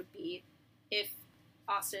narrative would be if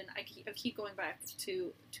Austin, I keep going back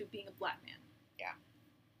to being a black man. Yeah.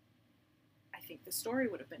 I think the story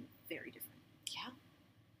would have been very different. Yeah.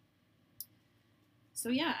 So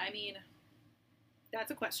yeah, I mean, that's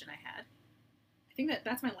a question I had. I think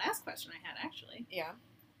that's my last question I had, actually. Yeah.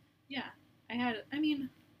 Yeah. I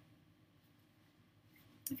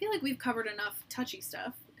feel like we've covered enough touchy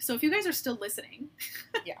stuff. So if you guys are still listening,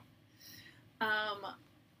 yeah.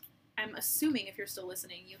 I'm assuming if you're still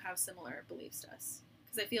listening, you have similar beliefs to us.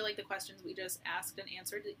 Because I feel like the questions we just asked and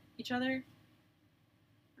answered to each other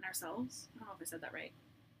and ourselves, I don't know if I said that right,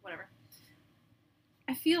 whatever.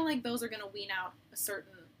 I feel like those are going to wean out a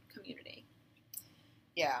certain community.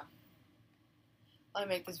 Yeah. Let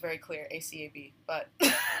me make this very clear, ACAB, but...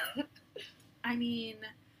 I mean...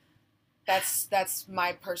 That's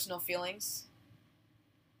my personal feelings.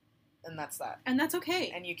 And that's that. And that's okay.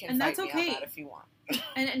 And you can fight me on that if you want.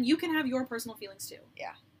 and you can have your personal feelings too.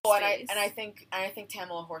 Yeah. Oh, and I think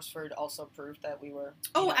Tamala Horsford also proved that we were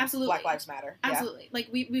absolutely. Black Lives Matter. Absolutely. Yeah. Like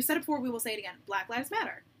we've said it before, we will say it again. Black Lives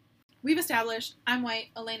Matter. We've established I'm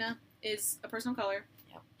white, Elena is a person of color.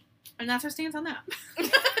 Yep. And that's our stance on that.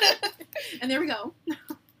 And there we go.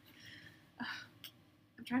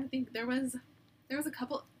 I'm trying to think. There was a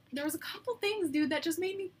couple things, dude, that just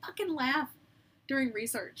made me fucking laugh during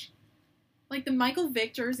research. Like the Michael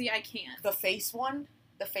Vick jersey, I can't. The face one?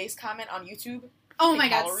 The face comment on YouTube? Oh my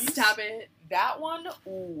god, stop it. That one?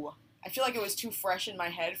 Ooh. I feel like it was too fresh in my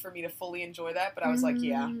head for me to fully enjoy that, but I was like,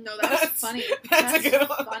 yeah. No, that's funny. That's a good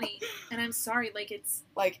one. Funny. And I'm sorry,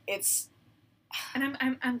 it's... And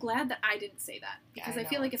I'm glad that I didn't say that. Because I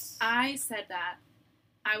feel like if I said that,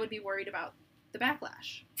 I would be worried about the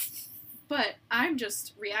backlash. But I'm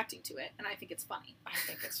just reacting to it, and I think it's funny. I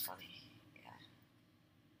think it's funny.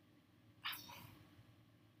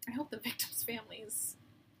 I hope the victims' families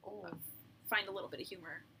find a little bit of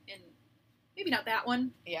humor in, maybe not that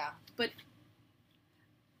one. Yeah. But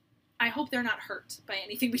I hope they're not hurt by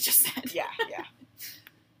anything we just said. Yeah.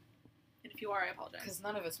 And if you are, I apologize. Because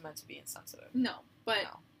none of it's meant to be insensitive. No, but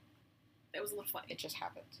it was a little funny. It just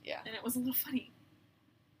happened. Yeah. And it was a little funny.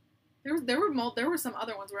 There were some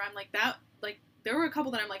other ones where I'm like that. Like there were a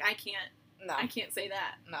couple that I'm like I can't say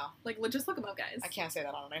that. No. Like, just look them up, guys. I can't say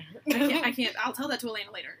that on air. I can't. I'll tell that to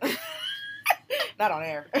Elena later. Not on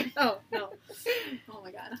air. Oh, no. Oh,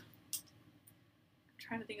 my God. I'm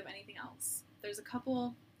trying to think of anything else. There's a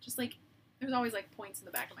couple, there's always, points in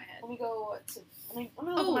the back of my head. Let me go let me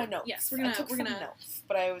look at my notes. Yes, we're gonna notes.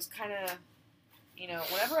 But I was kind of,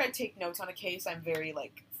 whenever I take notes on a case, I'm very,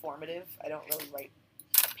 formative. I don't really write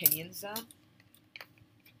opinions down.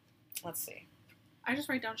 Let's see. I just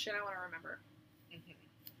write down shit I want to remember. Mm-hmm.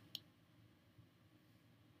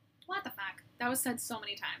 What the fuck? That was said so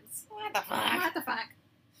many times. What the fuck? What the fuck?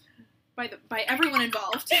 By everyone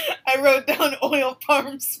involved. I wrote down oil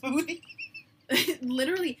palm smoothie.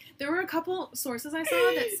 Literally, there were a couple sources I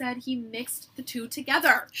saw that said he mixed the two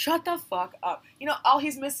together. Shut the fuck up. You know, all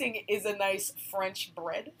he's missing is a nice French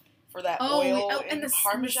bread for that oil and the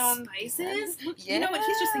Parmesan spices. Yeah. You know what?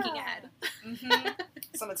 He's just thinking ahead. Mm-hmm.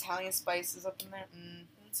 Some Italian spices up in there. Mm.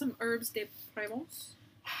 Some herbs de Provence.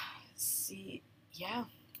 See, yeah.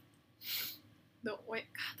 The oil.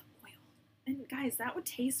 God, the oil. And guys, that would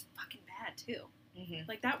taste fucking bad too. Mm-hmm.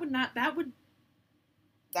 Like that would not. That would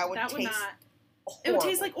not. Horrible. It would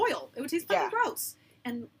taste like oil. It would taste fucking gross.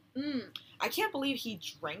 And I can't believe he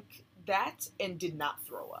drank that and did not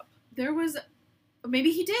throw up. There was,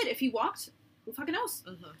 maybe he did. If he walked, who fucking knows?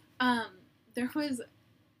 Mm-hmm. There was.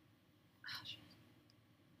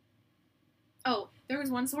 There was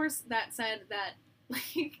one source that said that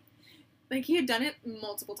like he had done it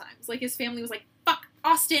multiple times. Like his family was like, "Fuck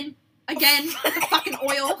Austin again, the fucking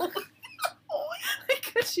oil."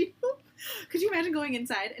 Like, could you imagine going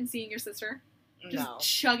inside and seeing your sister just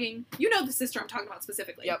chugging? You know the sister I'm talking about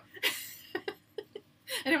specifically. Yep. I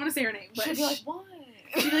didn't want to say her name, but she'd be like, "What?"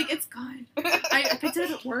 She'd be like, "It's gone. I picked it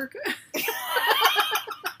up at work."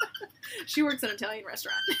 She works at an Italian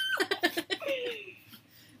restaurant.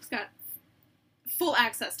 She's got full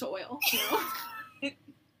access to oil, you know?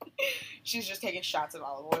 She's just taking shots of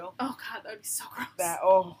olive oil. Oh god, that would be so gross. That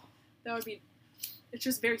would be. It's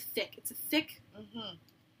just very thick. It's a thick. Mm-hmm.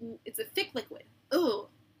 It's a thick liquid. Ugh.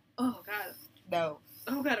 Oh god. No.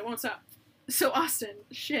 Oh god, it won't stop. So Austin,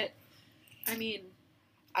 shit. I mean,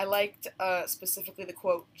 I liked specifically the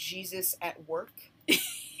quote, "Jesus at work."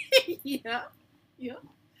 Yeah.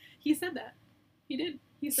 He said that. He did.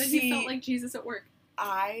 He said he felt like Jesus at work.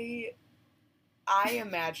 I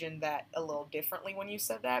imagined that a little differently when you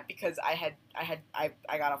said that, because I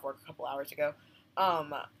got off work a couple hours ago,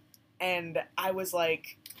 and I was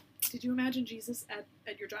like, did you imagine Jesus at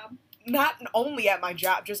your job? Not only at my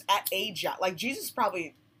job, just at a job. Like, Jesus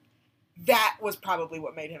that was probably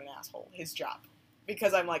what made him an asshole, his job.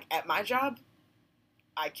 Because I'm like, at my job,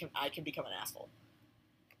 I can become an asshole.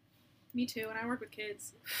 Me too, and I work with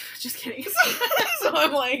kids. Just kidding. So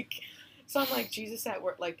I'm like, Jesus at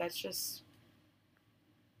work, like, that's just...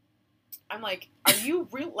 I'm like, are you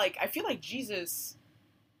real? Like, I feel like Jesus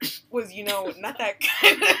was, not that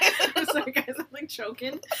kind of... I'm sorry, guys, I'm, like,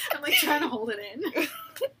 choking. I'm, like, trying to hold it in.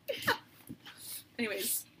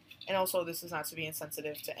 Anyways. And also, this is not to be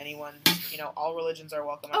insensitive to anyone. All religions are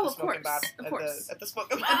welcome at the Smoking Gun. At the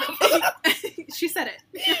Smoking Gun. She said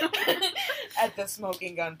it. At the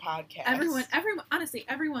Smoking Gun podcast. Everyone, honestly,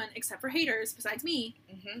 everyone except for haters, besides me,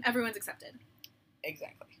 everyone's accepted.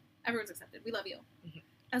 Exactly. Everyone's accepted. We love you. Mm-hmm.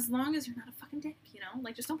 As long as you're not a fucking dick,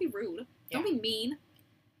 Like, just don't be rude. Yeah. Don't be mean.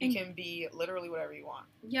 You can be literally whatever you want.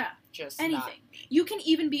 Yeah. Just anything. Not you can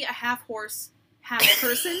even be a half horse, half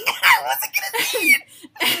person. I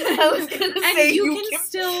was gonna say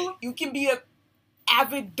you can be a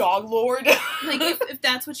avid dog lord. Like, if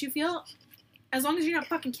that's what you feel, as long as you're not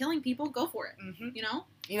fucking killing people, go for it. Mm-hmm.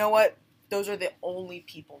 You know what? Those are the only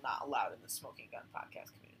people not allowed in the Smoking Gun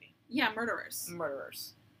podcast community. Yeah, murderers.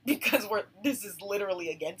 Because this is literally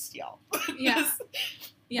against y'all. Yeah.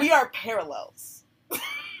 We are parallels.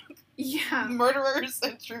 Yeah. Murderers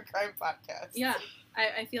and true crime podcasts. Yeah.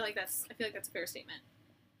 I feel like that's a fair statement.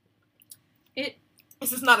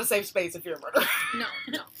 This is not a safe space if you're a murderer. No.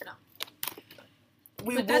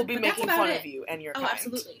 We will be making fun of you and your kind. Oh,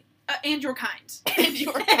 absolutely. And your kind. And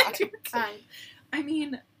your kind. I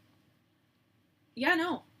mean, yeah,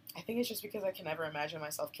 no. I think it's just because I can never imagine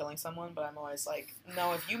myself killing someone, but I'm always like,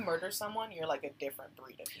 no, if you murder someone, you're like a different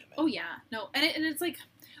breed of human. Oh, yeah. No, and it's like,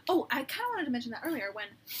 I kind of wanted to mention that earlier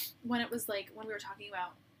when it was like, when we were talking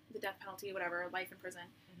about the death penalty, whatever, life in prison.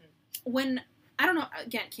 Mm-hmm. When, I don't know,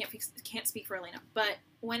 again, can't speak for Elena, but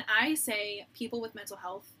when I say people with mental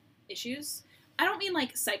health issues, I don't mean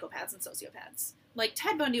like psychopaths and sociopaths. Like,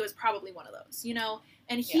 Ted Bundy was probably one of those,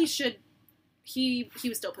 and he was still he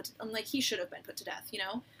should have been put to death,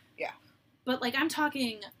 Yeah. But, like, I'm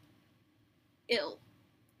talking ill,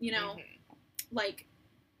 Mm-hmm. Like,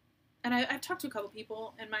 and I've talked to a couple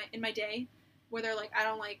people in my day where they're like, I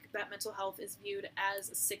don't like that mental health is viewed as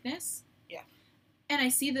a sickness. Yeah. And I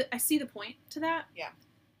see the point to that. Yeah.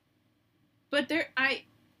 But there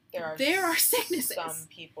are sicknesses. Some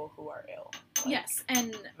people who are ill. Like, yes,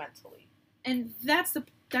 and mentally. And that's the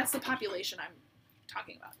population I'm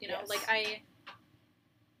talking about. Yes. Like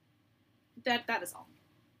that is all.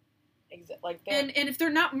 Exactly. Like, and if they're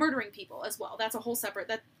not murdering people as well, that's a whole separate.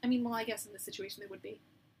 I guess in this situation they would be.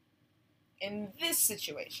 In this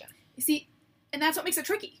situation, you see, and that's what makes it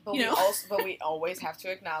tricky. But we always have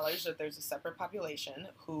to acknowledge that there's a separate population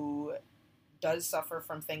who does suffer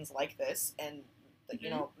from things like this, and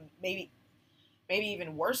maybe maybe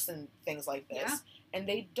even worse than things like this, Yeah. and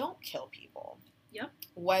they don't kill people. Yep.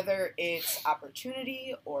 Whether it's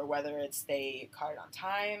opportunity, or whether it's they caught it on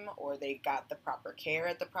time, or they got the proper care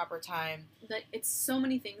at the proper time. Like, it's so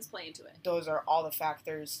many things play into it. Those are all the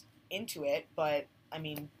factors into it, but, I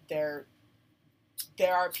mean, there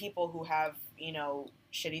are people who have, you know,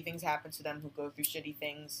 shitty things happen to them, who go through shitty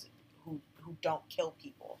things, who don't kill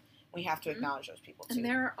people. We have to acknowledge those people, too. And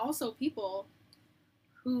there are also people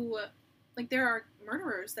who, like, there are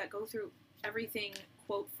murderers that go through everything,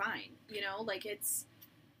 quote, fine. You know, like,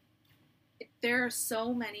 there are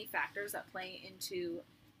so many factors that play into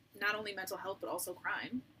not only mental health, but also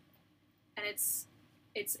crime. And it's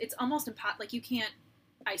almost impossible. Like, you can't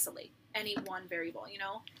isolate any one variable, you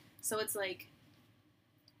know? So it's like,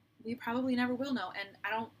 we probably never will know. And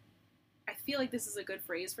I feel like this is a good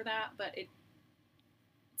phrase for that, but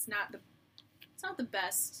it's not the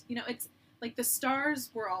best. You know, it's like the stars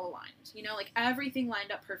were all aligned. You know, like everything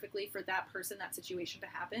lined up perfectly for that person, that situation to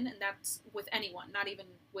happen, and that's with anyone, not even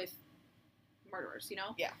with murderers. You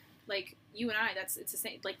know, yeah. Like you and I, it's the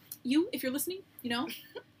same. Like you, if you're listening, you know,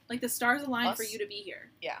 like the stars aligned for you to be here.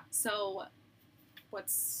 Yeah. So,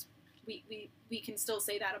 we can still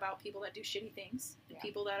say that about people that do shitty things, and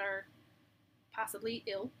people that are possibly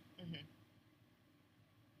ill. Mm-hmm.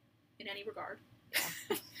 In any regard.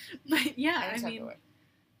 Yeah. But yeah, I mean,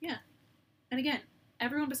 yeah. And again,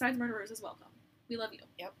 everyone besides murderers is welcome. We love you.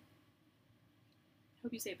 Yep.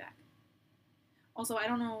 Hope you say it back. Also, I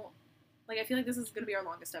don't know, like, I feel like this is going to be our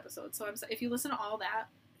longest episode, so if you listen to all that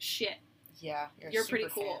shit, yeah, you're pretty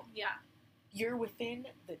cool. Fan. Yeah. You're within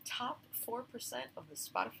the top 4% of the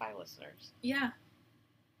Spotify listeners. Yeah.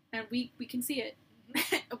 And we can see it.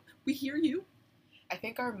 We hear you. I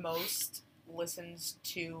think our most listens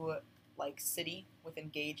to, like, city with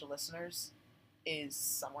engaged listeners is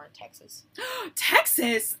somewhere in Texas.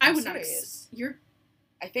 Texas? I would serious. Not.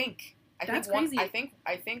 I think crazy.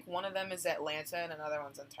 I think one of them is Atlanta and another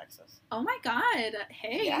one's in Texas. Oh my god!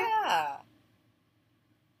 Hey. Yeah.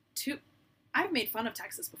 I've made fun of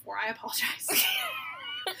Texas before. I apologize.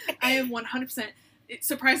 I am 100%.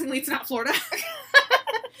 Surprisingly, it's not Florida.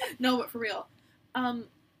 No, but for real.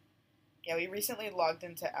 Yeah, we recently logged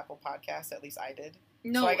into Apple Podcasts. At least I did.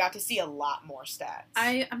 No, so I got to see a lot more stats.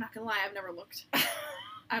 I'm not gonna lie. I've never looked.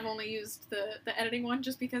 I've only used the editing one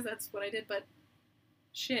just because that's what I did. But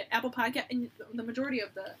shit, Apple Podcast, and the majority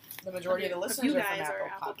of the listeners are from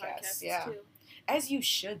Apple Podcasts. Yeah, too. As you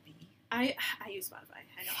should be. I use Spotify.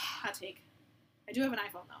 I know. Hot take. I do have an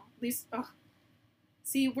iPhone though. At least,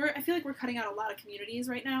 see, I feel like we're cutting out a lot of communities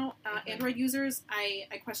right now. Android users, I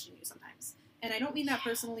question you sometimes. And I don't mean that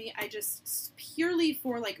personally. I just purely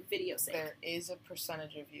for, like, video sake. There is a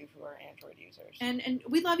percentage of you who are Android users. And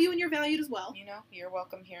we love you and you're valued as well. You know, you're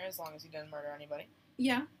welcome here as long as you didn't murder anybody.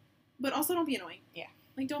 Yeah. But also don't be annoying. Yeah.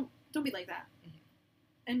 Like, don't be like that. Mm-hmm.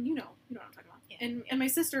 And you know what I'm talking about. Yeah. And my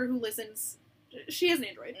sister who listens, she has an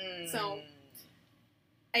Android. So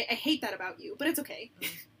I hate that about you, but it's okay.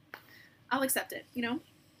 I'll accept it, you know?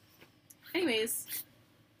 Anyways.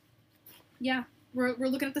 Yeah. We're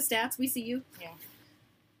looking at the stats. We see you. Yeah.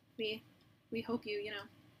 We hope you, you know,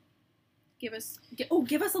 give us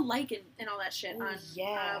a like and all that shit on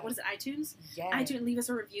what is it, iTunes? Yeah. iTunes, leave us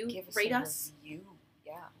a review. Rate us. Review.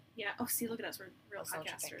 Yeah. Yeah. Oh, see, look at us. We're real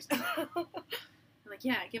podcasters. Like,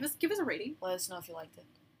 yeah, give us a rating. Let us know if you liked it.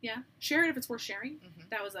 Yeah. Share it if it's worth sharing. Mm-hmm.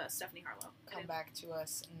 That was Stephanie Harlow. Come back to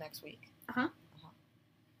us next week. Uh-huh.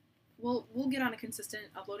 We'll get on a consistent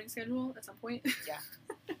uploading schedule at some point. Yeah.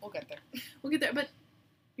 We'll get there. We'll get there, but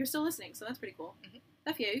you're still listening, so that's pretty cool. Mm-hmm.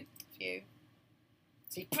 That's you. Few.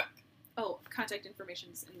 See. Oh, contact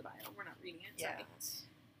information's in the bio. We're not reading it. Sorry. Yeah.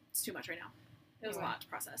 It's too much right now. It was a lot to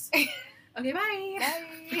process. Okay, bye.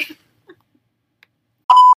 Bye.